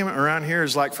his name around here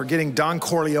is like forgetting Don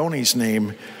Corleone's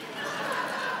name.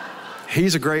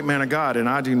 He's a great man of God, and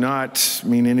I do not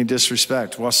mean any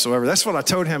disrespect whatsoever. That's what I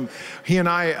told him. He and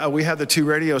I, we had the 2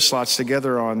 radio slots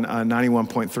together on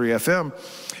 91.3 FM,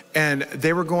 and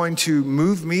they were going to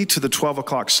move me to the 12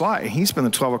 o'clock slot, and he's been the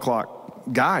 12 o'clock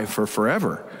guy for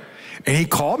forever. And he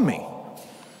called me,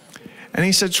 and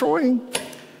he said, Troy,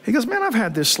 he goes, man, I've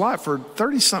had this slot for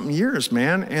 30-something years,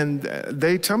 man, and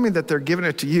they tell me that they're giving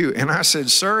it to you. And I said,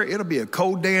 sir, it'll be a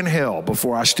cold day in hell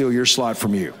before I steal your slot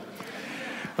from you.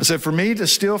 I said, for me to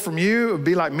steal from you, it would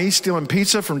be like me stealing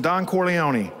pizza from Don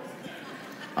Corleone.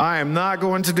 I am not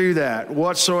going to do that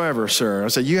whatsoever, sir. I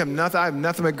said, I have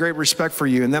nothing but great respect for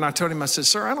you. And then I told him, I said,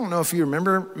 sir, I don't know if you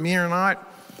remember me or not,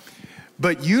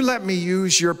 but you let me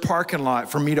use your parking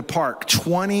lot for me to park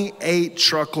 28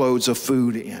 truckloads of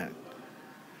food in.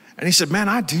 And he said, man,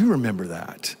 I do remember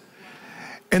that.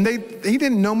 And he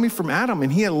didn't know me from Adam,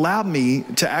 and he allowed me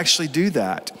to actually do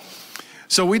that.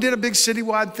 So we did a big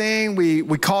citywide thing. We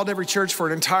called every church for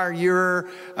an entire year.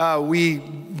 We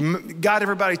got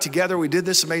everybody together. We did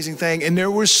this amazing thing. And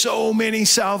there were so many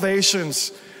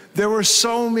salvations. There were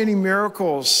so many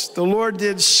miracles. The Lord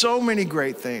did so many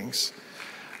great things.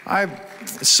 I'm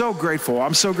so grateful.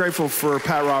 I'm so grateful for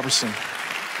Pat Robertson.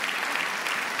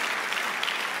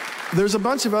 There's a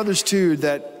bunch of others too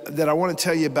that I want to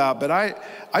tell you about, but I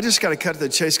just got to cut to the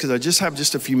chase because I just have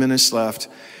just a few minutes left.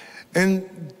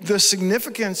 And the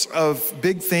significance of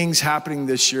big things happening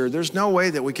this year, there's no way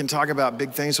that we can talk about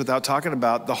big things without talking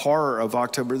about the horror of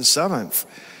October the 7th.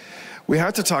 We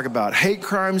have to talk about hate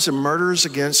crimes and murders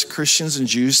against Christians and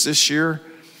Jews this year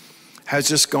has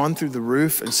just gone through the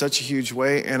roof in such a huge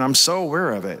way, and I'm so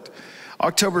aware of it.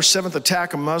 October 7th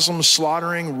attack of Muslims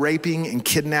slaughtering, raping, and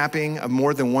kidnapping of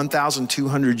more than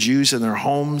 1,200 Jews in their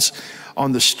homes,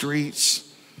 on the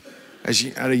streets,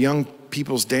 at a young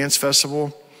people's dance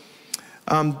festival.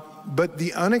 But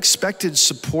the unexpected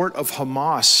support of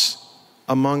Hamas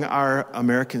among our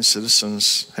American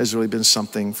citizens has really been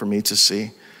something for me to see.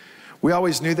 We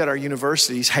always knew that our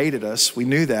universities hated us. We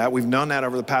knew that. We've known that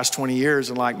over the past 20 years.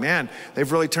 And like, man,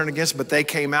 they've really turned against us. But they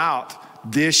came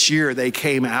out. This year, they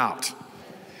came out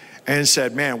and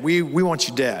said, man, we want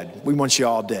you dead. We want you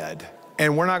all dead.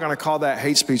 And we're not going to call that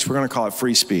hate speech. We're going to call it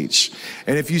free speech.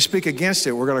 And if you speak against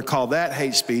it, we're going to call that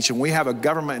hate speech. And we have a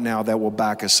government now that will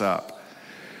back us up.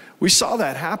 We saw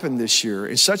that happen this year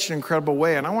in such an incredible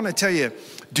way. And I want to tell you,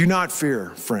 do not fear,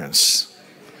 friends.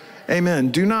 Amen.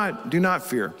 Do not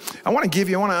fear. I want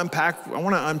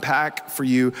to unpack for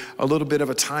you a little bit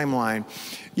of a timeline.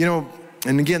 You know,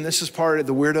 and again, this is part of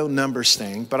the weirdo numbers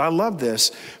thing, but I love this.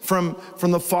 From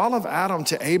the fall of Adam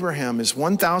to Abraham is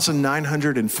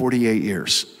 1,948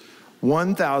 years.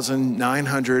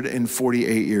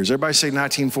 1,948 years. Everybody say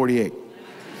 1948.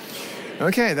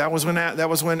 Okay, that was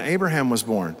when Abraham was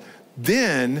born.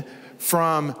 Then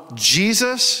from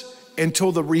Jesus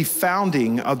until the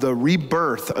refounding of the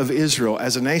rebirth of Israel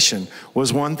as a nation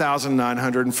was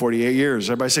 1,948 years.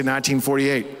 Everybody say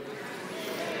 1948.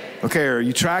 Okay, are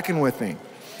you tracking with me?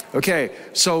 Okay,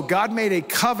 so God made a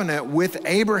covenant with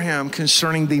Abraham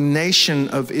concerning the nation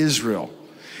of Israel.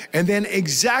 And then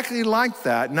exactly like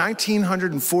that,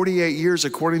 1,948 years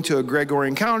according to a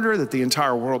Gregorian calendar that the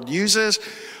entire world uses,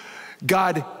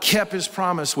 God kept his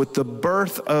promise with the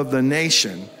birth of the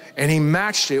nation, and he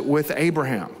matched it with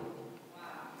Abraham.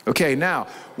 Okay, now,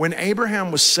 when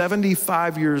Abraham was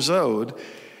 75 years old,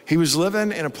 he was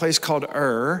living in a place called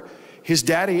Ur. His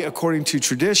daddy, according to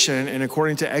tradition and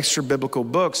according to extra biblical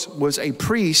books, was a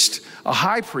priest, a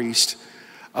high priest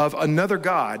of another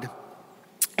God.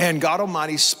 And God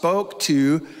Almighty spoke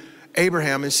to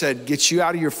Abraham and said, get you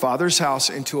out of your father's house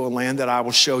into a land that I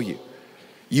will show you.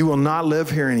 You will not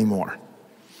live here anymore.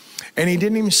 And he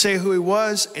didn't even say who he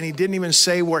was, and he didn't even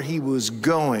say where he was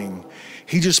going.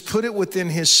 He just put it within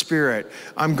his spirit.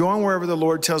 I'm going wherever the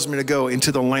Lord tells me to go,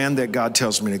 into the land that God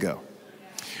tells me to go.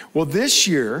 Well, this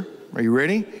year, are you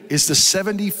ready? Is the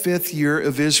 75th year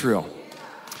of Israel.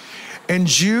 And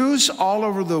Jews all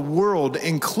over the world,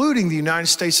 including the United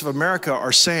States of America,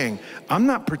 are saying, I'm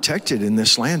not protected in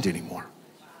this land anymore.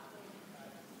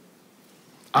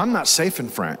 I'm not safe in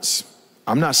France.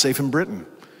 I'm not safe in Britain.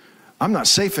 I'm not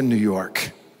safe in New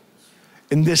York.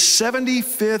 In this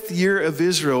 75th year of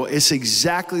Israel, it's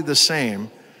exactly the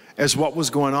same as what was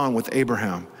going on with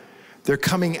Abraham. They're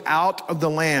coming out of the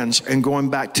lands and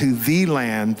going back to the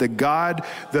land, the God,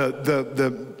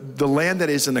 the land that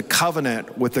is in a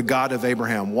covenant with the God of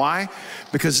Abraham. Why?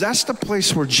 Because that's the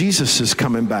place where Jesus is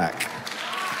coming back.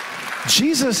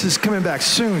 Jesus is coming back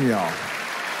soon, y'all.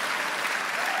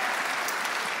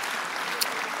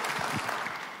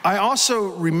 I also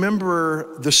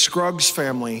remember the Scruggs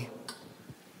family,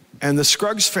 and the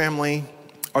Scruggs family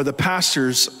are the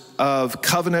pastors of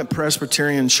Covenant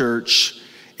Presbyterian Church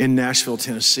in Nashville,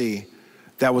 Tennessee,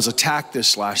 that was attacked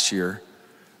this last year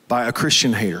by a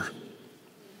Christian hater.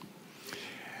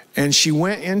 And she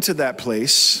went into that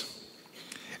place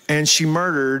and she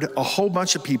murdered a whole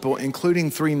bunch of people,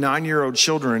 including 3 9-year-old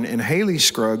children. And Haley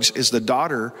Scruggs is the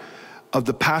daughter of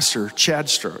the pastor, Chad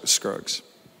Scruggs.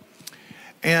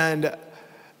 And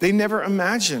they never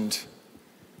imagined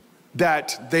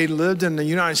that they lived in the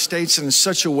United States in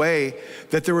such a way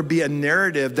that there would be a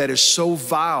narrative that is so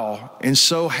vile and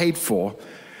so hateful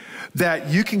that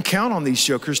you can count on these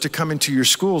jokers to come into your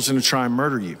schools and to try and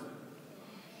murder you.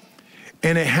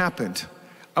 And it happened.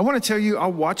 I want to tell you, I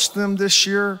watched them this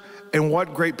year, and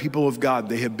what great people of God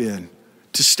they have been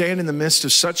to stand in the midst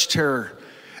of such terror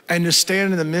and to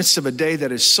stand in the midst of a day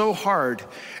that is so hard.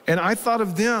 And I thought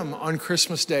of them on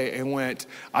Christmas Day and went,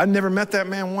 I've never met that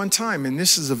man one time, and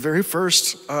this is the very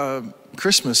first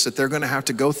Christmas that they're going to have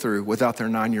to go through without their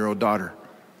 9-year-old daughter.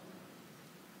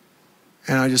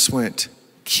 And I just went,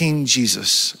 King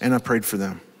Jesus, and I prayed for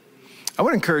them. I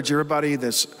would encourage everybody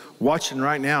that's watching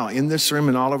right now in this room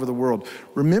and all over the world,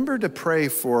 remember to pray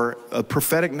for a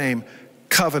prophetic name,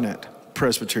 Covenant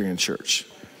Presbyterian Church,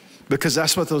 because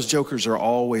that's what those jokers are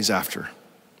always after.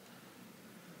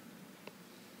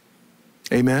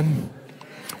 Amen.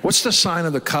 What's the sign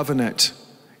of the covenant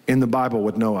in the Bible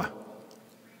with Noah?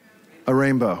 A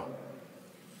rainbow.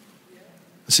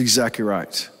 That's exactly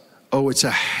right. Oh, it's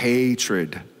a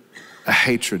hatred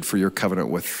for your covenant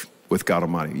with God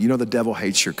Almighty. You know the devil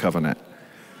hates your covenant.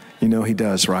 You know he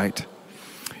does, right?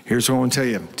 Here's what I want to tell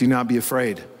you. Do not be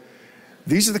afraid.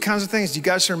 These are the kinds of things. Do you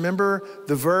guys remember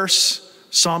the verse,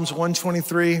 Psalms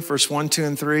 123, verse 1, 2,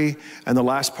 and 3? And the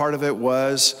last part of it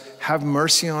was, have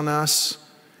mercy on us,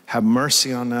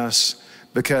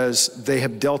 because they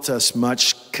have dealt us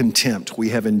much contempt. We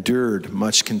have endured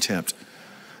much contempt.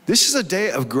 This is a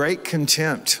day of great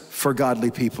contempt for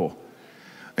godly people.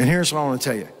 And here's what I want to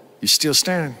tell you. You're still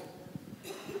standing.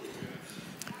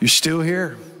 You're still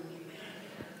here.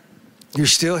 You're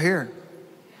still here.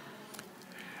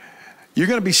 You're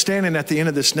going to be standing at the end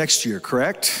of this next year,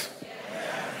 correct?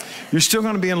 You're still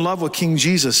going to be in love with King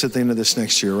Jesus at the end of this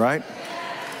next year, right?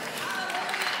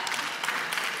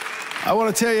 I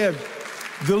want to tell you,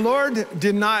 the Lord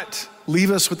did not leave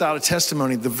us without a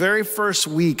testimony. The very first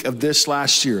week of this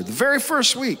last year, the very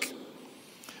first week,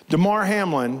 Damar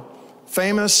Hamlin,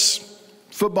 famous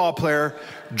football player,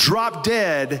 dropped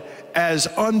dead as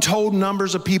untold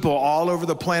numbers of people all over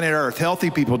the planet Earth, healthy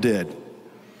people did.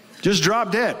 Just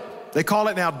dropped dead. They call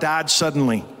it now died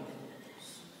suddenly.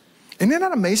 Isn't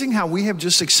that amazing how we have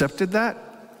just accepted that?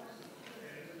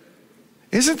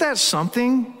 Isn't that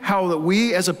something, how that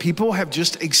we as a people have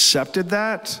just accepted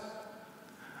that?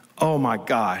 Oh my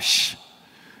gosh.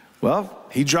 Well,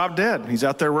 he dropped dead. He's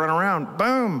out there running around.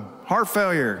 Boom, heart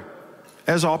failure,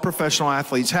 as all professional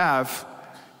athletes have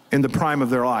in the prime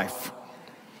of their life.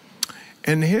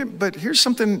 But here's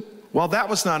something, while that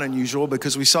was not unusual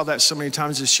because we saw that so many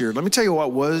times this year, let me tell you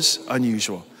what was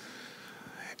unusual.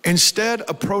 Instead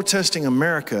of protesting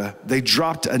America, they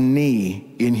dropped a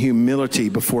knee in humility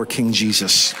before King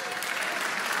Jesus.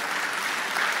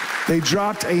 They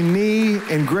dropped a knee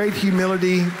in great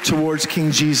humility towards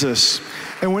King Jesus.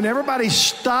 And when everybody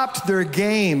stopped their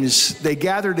games, they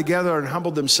gathered together and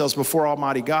humbled themselves before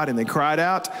Almighty God, and they cried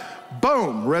out,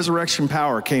 boom, resurrection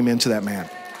power came into that man.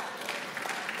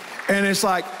 And it's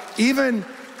like, even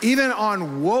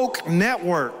on woke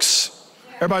networks,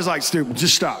 everybody's like, Stu,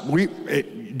 just stop.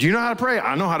 Do you know how to pray?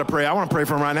 I know how to pray. I want to pray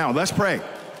for him right now. Let's pray.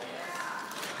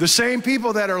 The same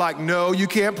people that are like, no, you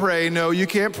can't pray. No, you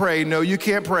can't pray. No, you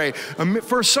can't pray.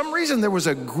 For some reason, there was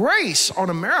a grace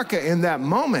on America in that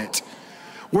moment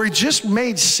where it just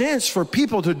made sense for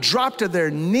people to drop to their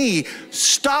knee,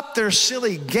 stop their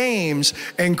silly games,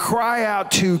 and cry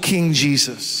out to King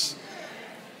Jesus.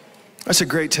 That's a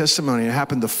great testimony. It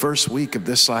happened the first week of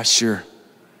this last year.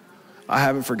 I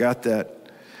haven't forgot that.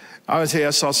 I would tell you,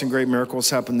 I saw some great miracles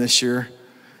happen this year.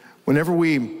 One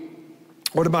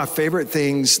of my favorite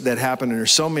things that happened, and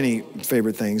there's so many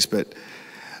favorite things, but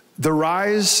the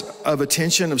rise of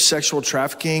attention of sexual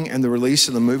trafficking and the release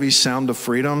of the movie Sound of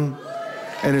Freedom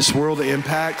and its world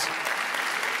impact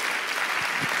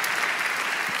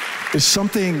is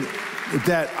something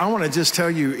that I want to just tell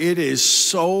you,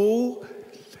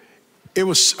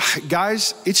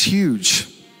 guys, it's huge.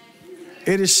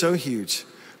 It is so huge.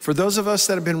 For those of us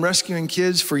that have been rescuing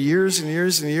kids for years and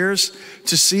years and years,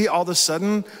 to see all of a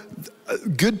sudden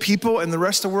good people in the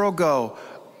rest of the world go,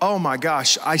 oh my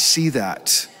gosh, I see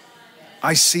that.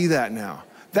 I see that now.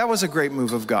 That was a great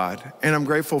move of God, and I'm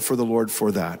grateful for the Lord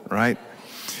for that, right?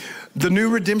 The new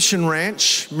Redemption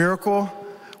Ranch miracle,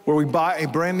 where we bought a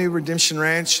brand new Redemption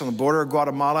Ranch on the border of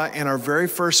Guatemala, and our very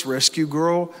first rescue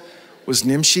girl was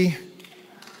Nimshi.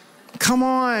 Come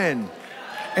on.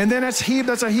 And then that's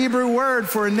a Hebrew word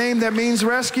for a name that means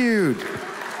rescued.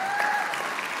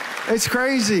 It's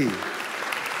crazy.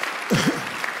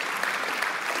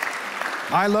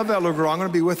 I love that little girl. I'm going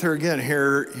to be with her again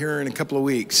here in a couple of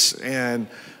weeks, and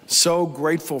so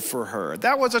grateful for her.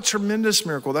 That was a tremendous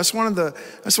miracle. That's one of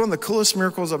the coolest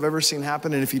miracles I've ever seen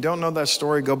happen. And if you don't know that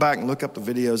story, go back and look up the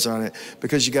videos on it,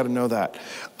 because you got to know that.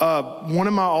 One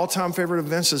of my all-time favorite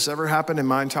events that's ever happened in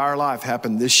my entire life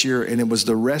happened this year, and it was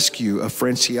the rescue of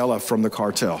Franciella from the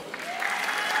cartel.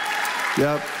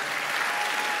 Yep.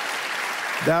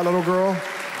 That little girl.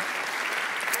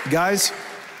 Guys,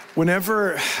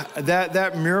 whenever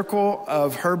that miracle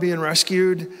of her being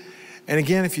rescued, and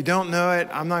again, if you don't know it,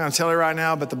 I'm not going to tell you right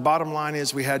now, but the bottom line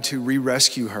is we had to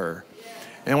re-rescue her.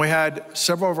 And we had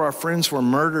several of our friends were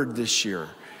murdered this year.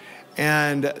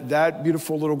 And that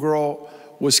beautiful little girl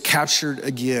was captured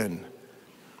again.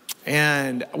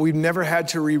 And we've never had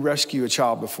to re-rescue a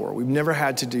child before. We've never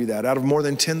had to do that. Out of more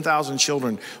than 10,000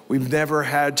 children, we've never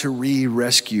had to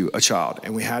re-rescue a child.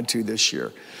 And we had to this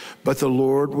year. But the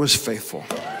Lord was faithful.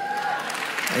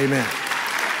 Amen.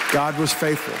 God was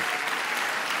faithful.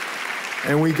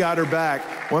 And we got her back.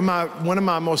 One of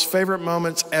my most favorite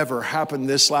moments ever happened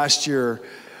this last year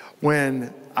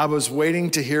when I was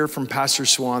waiting to hear from Pastor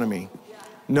Swanamy,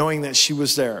 knowing that she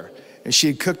was there. And she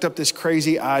had cooked up this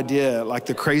crazy idea, like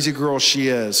the crazy girl she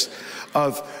is,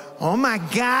 of, oh my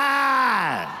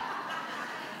God,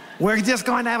 we're just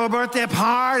going to have a birthday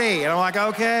party. And I'm like,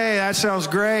 okay, that sounds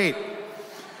great.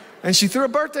 And she threw a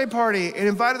birthday party and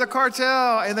invited the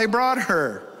cartel, and they brought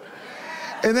her.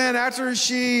 And then after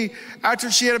she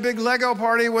had a big Lego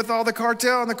party with all the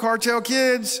cartel and the cartel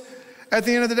kids, at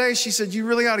the end of the day, she said, you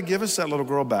really ought to give us that little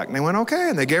girl back. And they went, okay,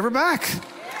 and they gave her back.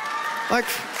 Like,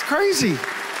 it's crazy.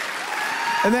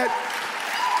 And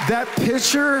that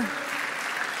picture,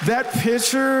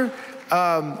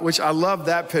 which I love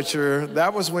that picture,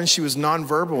 that was when she was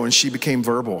nonverbal and she became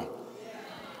verbal.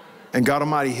 And God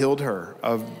Almighty healed her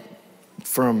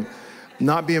from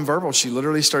not being verbal. She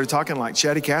literally started talking like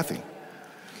Chatty Cathy.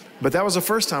 But that was the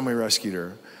first time we rescued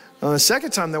her. The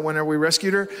second time that whenever we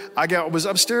rescued her, I was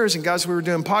upstairs, and guys, we were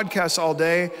doing podcasts all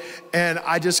day, and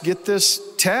I just get this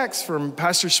text from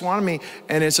Pastor Swanamy,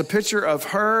 and it's a picture of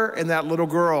her and that little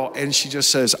girl, and she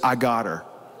just says, I got her.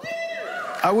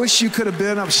 I wish you could have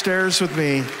been upstairs with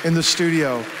me in the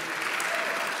studio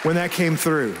when that came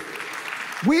through.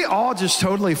 We all just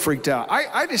totally freaked out.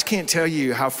 I just can't tell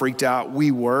you how freaked out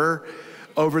we were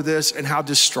over this and how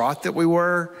distraught that we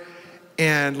were.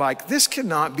 And like, this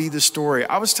cannot be the story.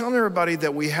 I was telling everybody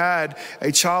that we had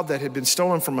a child that had been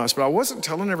stolen from us, but I wasn't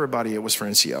telling everybody it was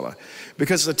Franciella,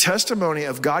 because the testimony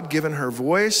of God giving her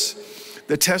voice,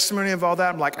 the testimony of all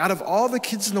that, I'm like, out of all the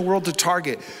kids in the world to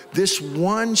target, this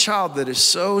one child that is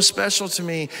so special to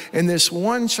me, and this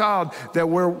one child that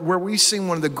where we've seen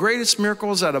one of the greatest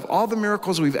miracles out of all the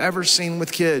miracles we've ever seen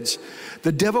with kids,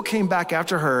 the devil came back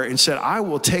after her and said, I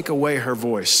will take away her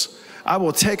voice. I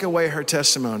will take away her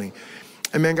testimony.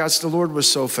 And man, guys, the Lord was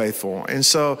so faithful. And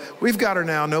so we've got her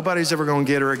now. Nobody's ever going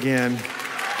to get her again.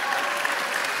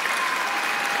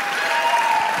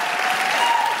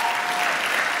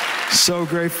 So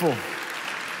grateful.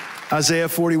 Isaiah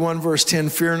 41 verse 10,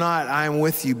 fear not, I am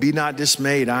with you. Be not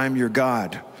dismayed. I am your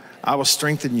God. I will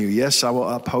strengthen you. Yes, I will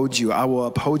uphold you. I will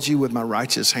uphold you with my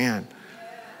righteous hand.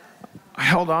 I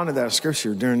held on to that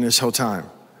scripture during this whole time.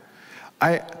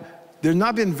 There's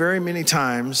not been very many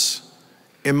times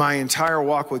in my entire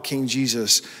walk with King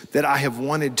Jesus that I have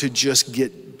wanted to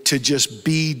just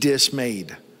be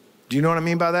dismayed. Do you know what I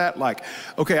mean by that? Like,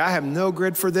 okay, I have no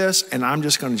grid for this, and I'm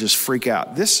just going to just freak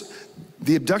out.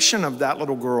 The abduction of that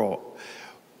little girl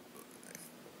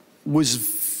was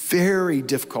very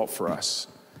difficult for us.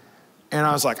 And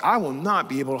I was like, I will not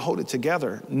be able to hold it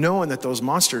together knowing that those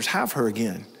monsters have her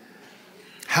again.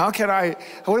 What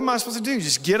am I supposed to do?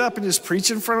 Just get up and just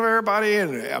preach in front of everybody?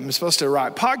 And I'm supposed to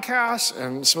write podcasts?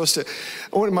 And I'm supposed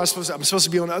to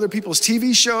be on other people's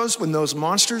TV shows when those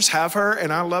monsters have her?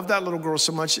 And I love that little girl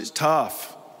so much, it's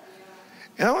tough.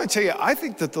 And I want to tell you, I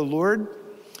think that the Lord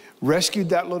rescued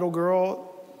that little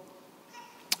girl,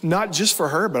 not just for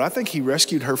her, but I think he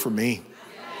rescued her for me.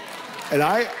 And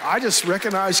I just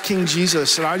recognize King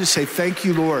Jesus, and I just say, thank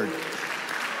you, Lord.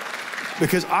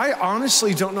 Because I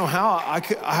honestly don't know how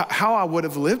I would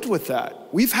have lived with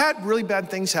that. We've had really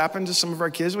bad things happen to some of our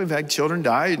kids. We've had children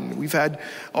die, and we've had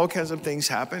all kinds of things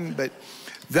happen. But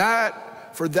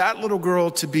for that little girl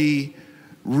to be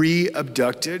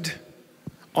re-abducted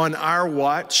on our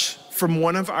watch from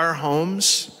one of our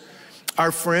homes,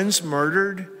 our friends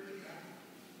murdered,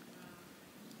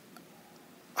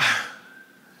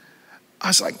 I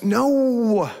was like,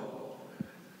 no.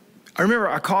 I remember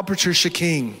I called Patricia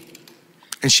King,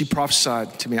 and she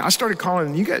prophesied to me. I started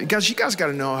calling, you guys got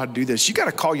to know how to do this. You got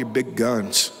to call your big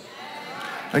guns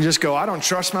and just go, I don't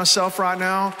trust myself right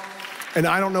now, and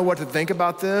I don't know what to think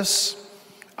about this.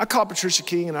 I called Patricia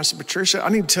King, and I said, Patricia, I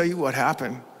need to tell you what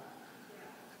happened.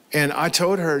 And I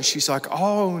told her, and she's like,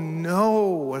 oh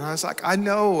no. And I was like, I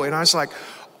know. And I was like,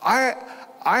 I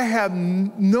have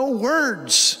no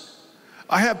words.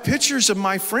 I have pictures of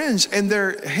my friends, and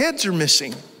their heads are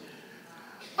missing.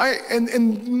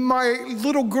 And my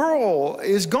little girl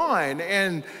is gone,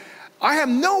 and I have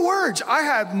no words.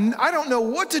 I don't know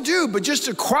what to do but just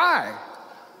to cry.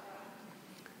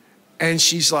 And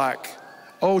she's like,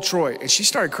 oh, Troy. And she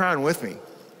started crying with me.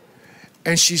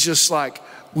 And she's just like,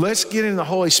 let's get in the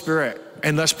Holy Spirit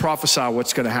and let's prophesy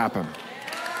what's going to happen.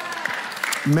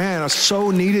 Man, I so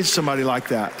needed somebody like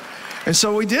that. And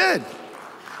so we did.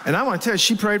 And I want to tell you,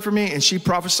 she prayed for me and she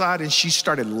prophesied, and she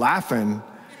started laughing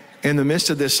in the midst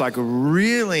of this like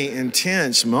really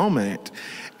intense moment.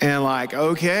 And like,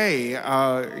 okay,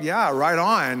 yeah, right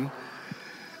on.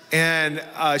 And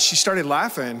she started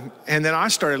laughing, and then I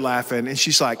started laughing, and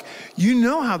she's like, you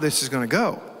know how this is going to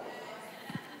go.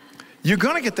 You're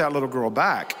going to get that little girl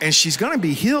back, and she's going to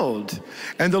be healed,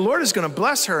 and the Lord is going to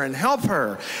bless her and help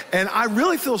her. And I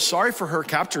really feel sorry for her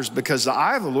captors, because the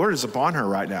eye of the Lord is upon her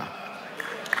right now.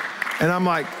 And I'm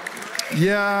like,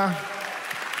 yeah,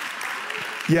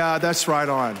 that's right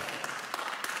on.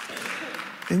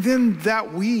 And then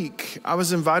that week, I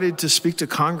was invited to speak to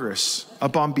Congress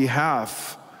up on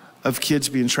behalf of kids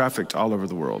being trafficked all over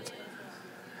the world.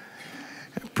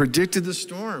 I predicted the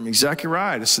storm, exactly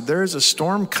right. I said, there is a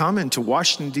storm coming to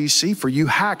Washington, D.C. for you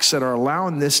hacks that are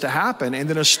allowing this to happen. And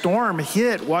then a storm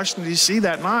hit Washington, D.C.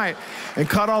 that night and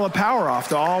cut all the power off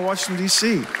to all Washington,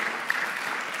 D.C.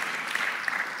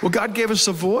 Well, God gave us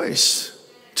a voice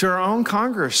to our own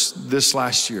Congress this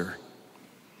last year.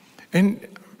 And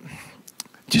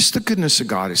just the goodness of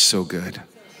God is so good.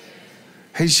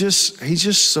 He's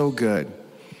just so good.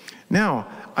 Now,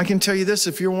 I can tell you this,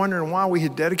 if you're wondering why we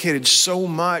had dedicated so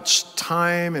much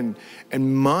time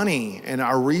and money and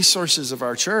our resources of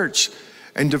our church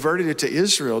and diverted it to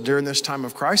Israel during this time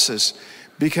of crisis,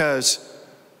 because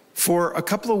for a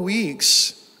couple of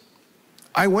weeks,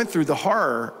 I went through the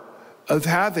horror of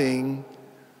having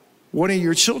one of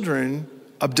your children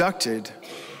abducted.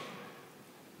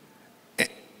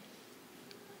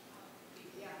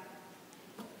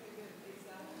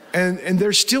 And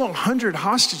there's still 100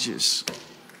 hostages.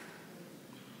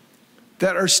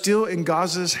 that are still in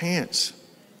Gaza's hands.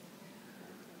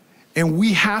 And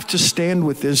we have to stand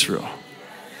with Israel.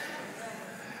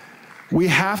 We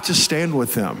have to stand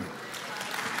with them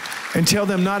and tell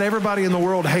them not everybody in the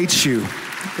world hates you.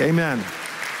 Amen.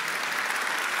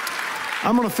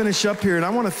 I'm going to finish up here, and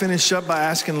I want to finish up by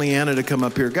asking Leanna to come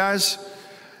up here. Guys,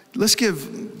 let's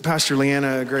give Pastor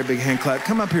Leanna a great big hand clap.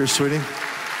 Come up here, sweetie.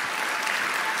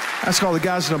 Ask all the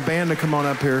guys in the band to come on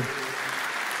up here.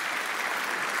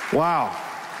 Wow.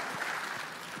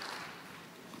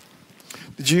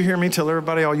 Did you hear me tell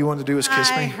everybody all you wanted to do was kiss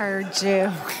me? I heard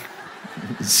you.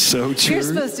 So true. You're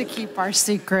supposed to keep our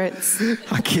secrets.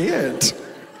 I can't.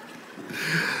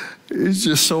 It's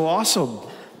just so awesome.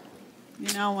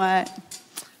 You know what?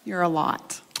 You're a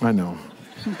lot. I know.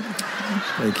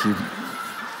 Thank you.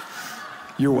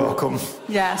 You're welcome.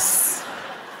 Yes.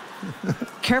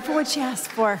 Careful what you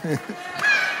ask for.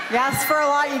 You ask for a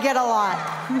lot, you get a lot.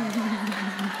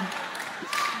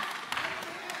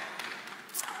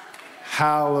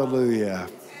 Hallelujah.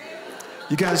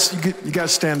 You guys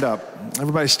stand up.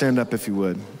 Everybody stand up if you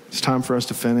would. It's time for us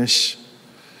to finish.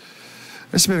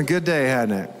 It's been a good day,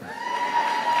 hasn't it?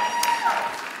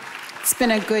 It's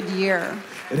been a good year.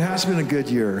 It has been a good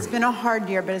year. It's been a hard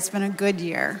year, but it's been a good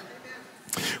year.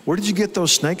 Where did you get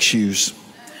those snake shoes?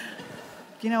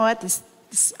 You know what?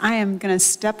 I am going to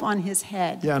step on his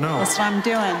head. Yeah, I know. That's what I'm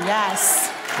doing.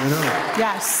 Yes. I know.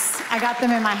 Yes. I got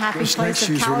them in my happy place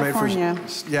of California.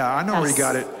 Yeah, I know where you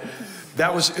got it.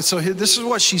 That was, so this is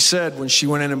what she said when she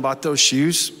went in and bought those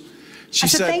shoes. She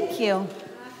said, thank you.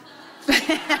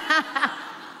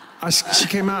 She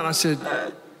came out and I said,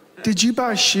 did you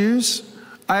buy shoes?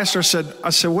 I asked her, I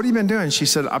said, what have you been doing? She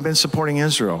said, I've been supporting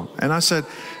Israel. And I said,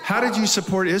 how did you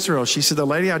support Israel? She said, the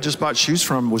lady I just bought shoes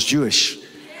from was Jewish.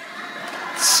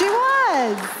 She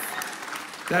was.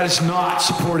 That is not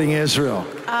supporting Israel.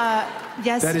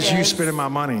 Yes, that is you spending my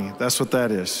money. That's what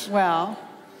that is. Well,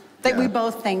 we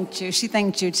both thanked you. She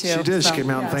thanked you too. She did. She came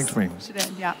out and thanked me. She did,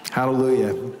 yeah.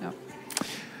 Hallelujah. Yep.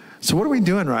 So what are we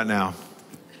doing right now?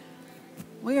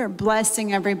 We are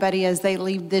blessing everybody as they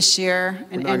leave this year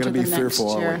and enter the next year. We're not going to be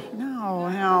fearful, are we?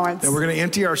 No. And we're going to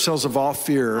empty ourselves of all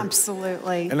fear.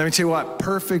 Absolutely. And let me tell you what,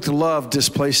 perfect love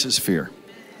displaces fear.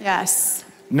 Yes.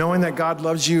 Knowing that God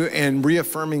loves you and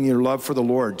reaffirming your love for the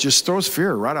Lord just throws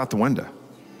fear right out the window.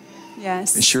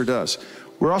 Yes. It sure does.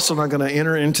 We're also not going to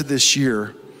enter into this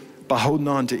year by holding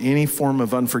on to any form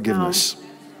of unforgiveness. No.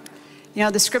 You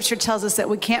know, the scripture tells us that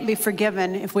we can't be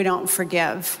forgiven if we don't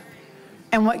forgive.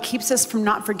 And what keeps us from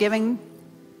not forgiving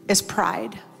is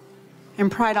pride.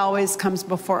 And pride always comes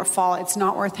before a fall. It's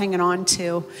not worth hanging on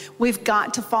to. We've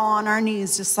got to fall on our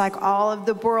knees just like all of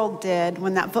the world did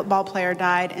when that football player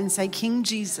died and say, King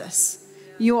Jesus,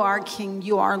 you are King,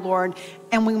 you are Lord.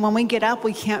 And when we get up,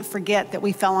 we can't forget that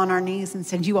we fell on our knees and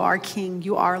said, you are King,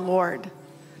 you are Lord.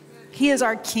 He is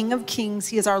our King of Kings.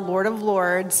 He is our Lord of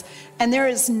Lords. And there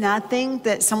is nothing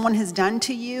that someone has done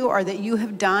to you or that you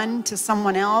have done to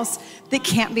someone else that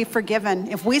can't be forgiven.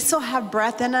 If we still have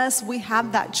breath in us, we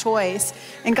have that choice.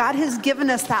 And God has given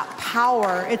us that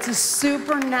power. It's a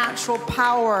supernatural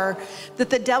power that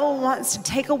the devil wants to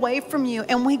take away from you.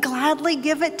 And we gladly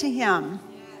give it to him.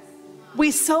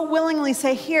 We so willingly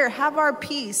say, here, have our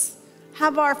peace,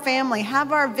 have our family,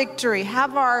 have our victory,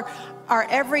 have our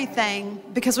everything,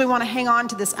 because we want to hang on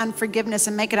to this unforgiveness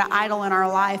and make it an idol in our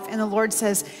life. And the Lord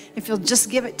says, if you'll just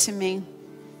give it to me,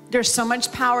 there's so much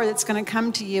power that's going to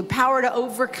come to you. Power to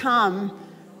overcome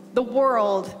the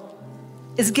world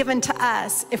is given to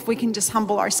us if we can just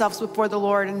humble ourselves before the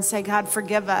Lord and say, God,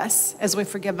 forgive us as we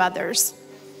forgive others.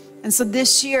 And so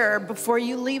this year, before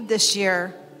you leave this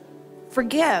year,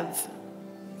 forgive.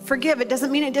 Forgive. It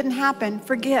doesn't mean it didn't happen.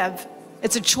 Forgive.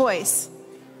 It's a choice.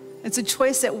 It's a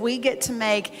choice that we get to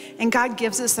make, and God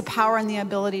gives us the power and the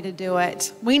ability to do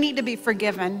it. We need to be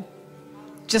forgiven,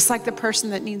 just like the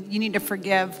person that you need to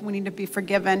forgive. We need to be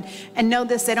forgiven. And know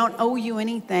this, they don't owe you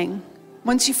anything.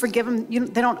 Once you forgive them,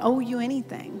 they don't owe you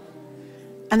anything.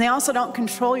 And they also don't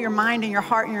control your mind and your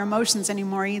heart and your emotions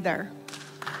anymore either.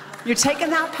 You're taking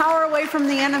that power away from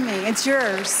the enemy. It's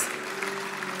yours.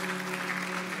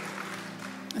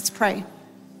 Let's pray.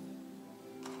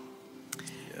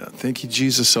 Thank you,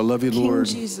 Jesus. I love you, Lord.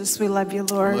 King Jesus, we love you,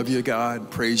 Lord. I love you, God.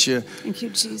 Praise you. Thank you,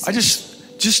 Jesus.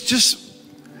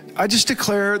 I just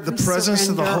declare the presence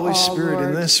of the Holy Spirit Lord.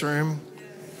 In this room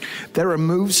that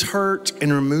removes hurt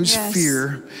and removes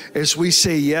fear as we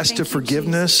say yes to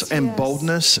forgiveness and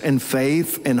boldness and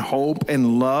faith and hope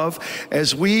and love.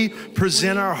 As we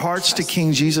present our hearts to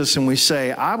King Jesus and we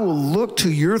say, I will look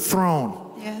to your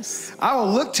throne. Yes. I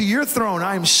will look to your throne.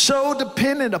 I am so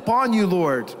dependent upon you,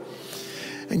 Lord.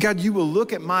 And God, you will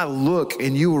look at my look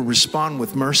and you will respond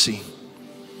with mercy.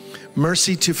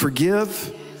 Mercy to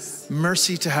forgive,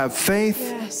 mercy to have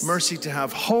faith, mercy to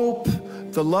have hope,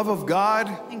 the love of God.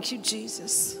 Thank you,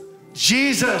 Jesus.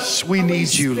 Jesus, we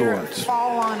need you, Lord.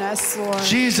 Fall on us, Lord.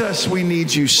 Jesus, we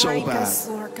need you so Break bad. us,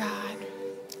 Lord God.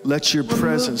 Let your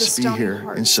presence be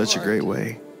here in such a great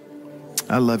way.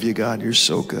 I love you, God. You're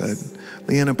so good.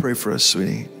 Leanna, pray for us,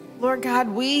 sweetie. Lord God,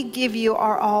 we give you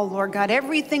our all, Lord God.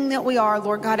 Everything that we are,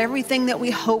 Lord God. Everything that we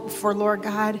hope for, Lord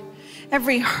God.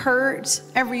 Every hurt,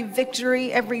 every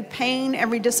victory, every pain,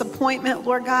 every disappointment,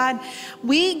 Lord God.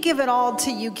 We give it all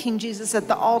to you, King Jesus, at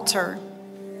the altar.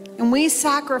 And we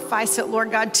sacrifice it, Lord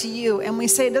God, to you. And we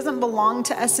say it doesn't belong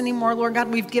to us anymore, Lord God.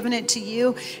 We've given it to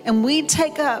you. And we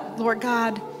take up, Lord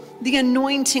God, the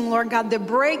anointing, Lord God, the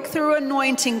breakthrough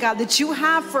anointing, God, that you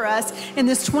have for us in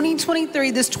this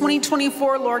 2023, this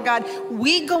 2024, Lord God.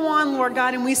 We go on, Lord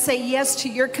God, and we say yes to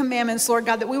your commandments, Lord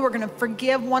God, that we were going to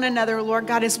forgive one another, Lord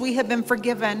God, as we have been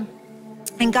forgiven.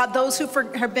 And God, those who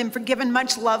have been forgiven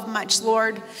much, love much,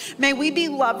 Lord. May we be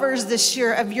lovers this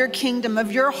year of your kingdom,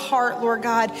 of your heart, Lord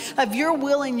God, of your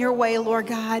will and your way, Lord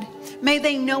God. May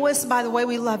they know us by the way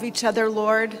we love each other,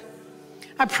 Lord.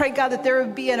 I pray, God, that there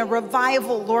would be a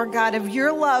revival, Lord God, of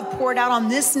your love poured out on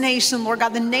this nation, Lord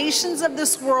God, the nations of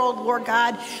this world, Lord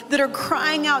God, that are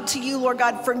crying out to you, Lord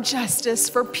God, for justice,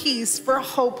 for peace, for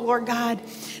hope, Lord God,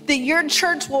 that your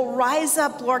church will rise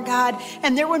up, Lord God,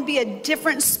 and there would be a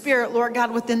different spirit, Lord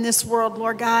God, within this world,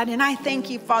 Lord God. And I thank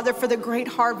you, Father, for the great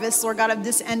harvest, Lord God, of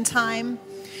this end time.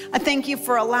 I thank you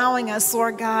for allowing us,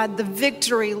 Lord God, the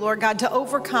victory, Lord God, to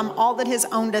overcome all that has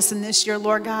owned us in this year,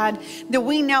 Lord God, that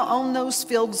we now own those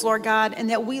fields, Lord God, and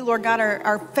that we, Lord God,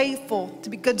 are faithful to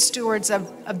be good stewards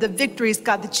of the victories,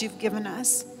 God, that you've given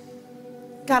us.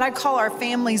 God, I call our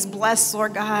families blessed,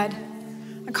 Lord God.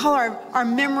 I call our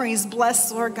memories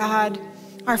blessed, Lord God.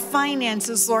 Our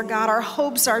finances, Lord God, our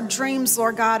hopes, our dreams,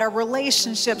 Lord God, our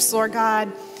relationships, Lord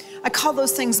God. I call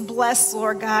those things blessed,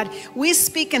 Lord God. We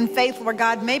speak in faith, Lord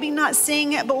God, maybe not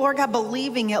seeing it, but Lord God,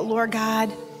 believing it, Lord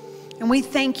God. And we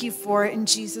thank you for it in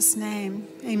Jesus' name.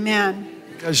 Amen.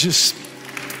 Guys, just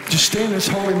stay in this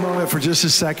holy moment for just a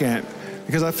second,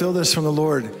 because I feel this from the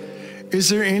Lord. Is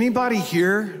there anybody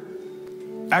here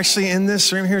actually in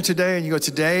this room here today, and you go,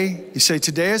 today, you say,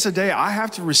 today is a day I have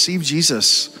to receive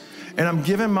Jesus, and I'm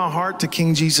giving my heart to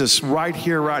King Jesus right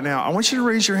here, right now. I want you to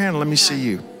raise your hand and let me see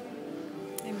you.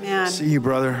 Amen. See you,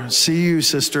 brother. See you,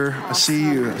 sister. Awesome. I see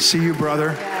you. I see you,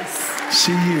 brother. Yes.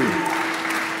 See you.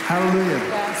 Hallelujah.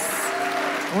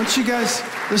 Yes. I want you guys,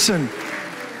 listen,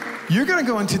 you're going to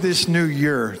go into this new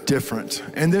year different,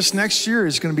 and this next year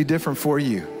is going to be different for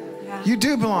you. Yeah. You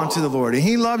do belong to the Lord, and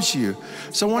he loves you.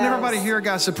 So I want everybody here,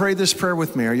 guys, to pray this prayer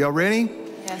with me. Are y'all ready?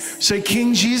 Yes. Say,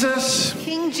 King Jesus.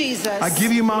 King Jesus. I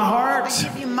give you my heart. I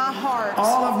give you my heart.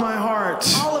 All of my heart.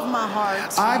 All of my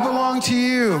heart. I belong to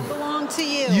you. I belong to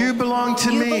you. You belong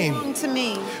to me. You belong to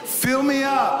me. Fill me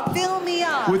up. Fill me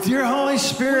up. With your Holy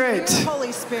Spirit. With your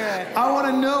Holy Spirit. I want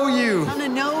to know you. I want to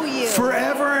know you.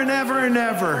 Forever and ever and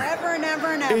ever. Forever and ever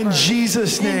and ever. In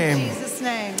Jesus' name. In Jesus'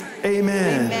 name.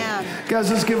 Amen. Amen. Guys,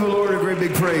 let's give the Lord a great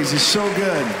big praise. He's so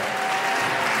good.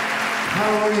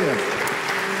 Hallelujah.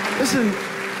 Listen,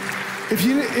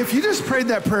 if you just prayed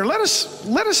that prayer, let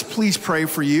us please pray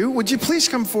for you. Would you please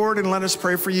come forward and let us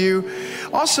pray for you?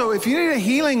 Also, if you need a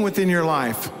healing within your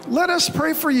life, let us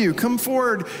pray for you. Come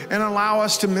forward and allow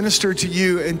us to minister to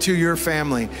you and to your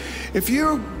family. If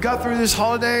you got through these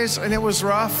holidays and it was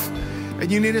rough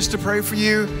and you need us to pray for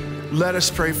you, let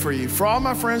us pray for you. For all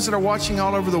my friends that are watching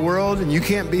all over the world and you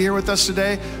can't be here with us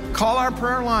today, call our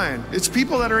prayer line. It's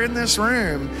people that are in this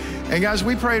room. And guys,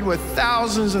 we prayed with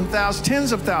thousands and thousands,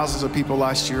 tens of thousands of people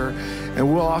last year,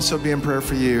 and we'll also be in prayer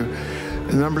for you.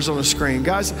 The number's on the screen.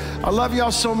 Guys, I love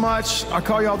y'all so much. I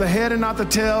call y'all the head and not the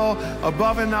tail,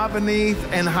 above and not beneath,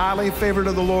 and highly favored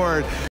of the Lord.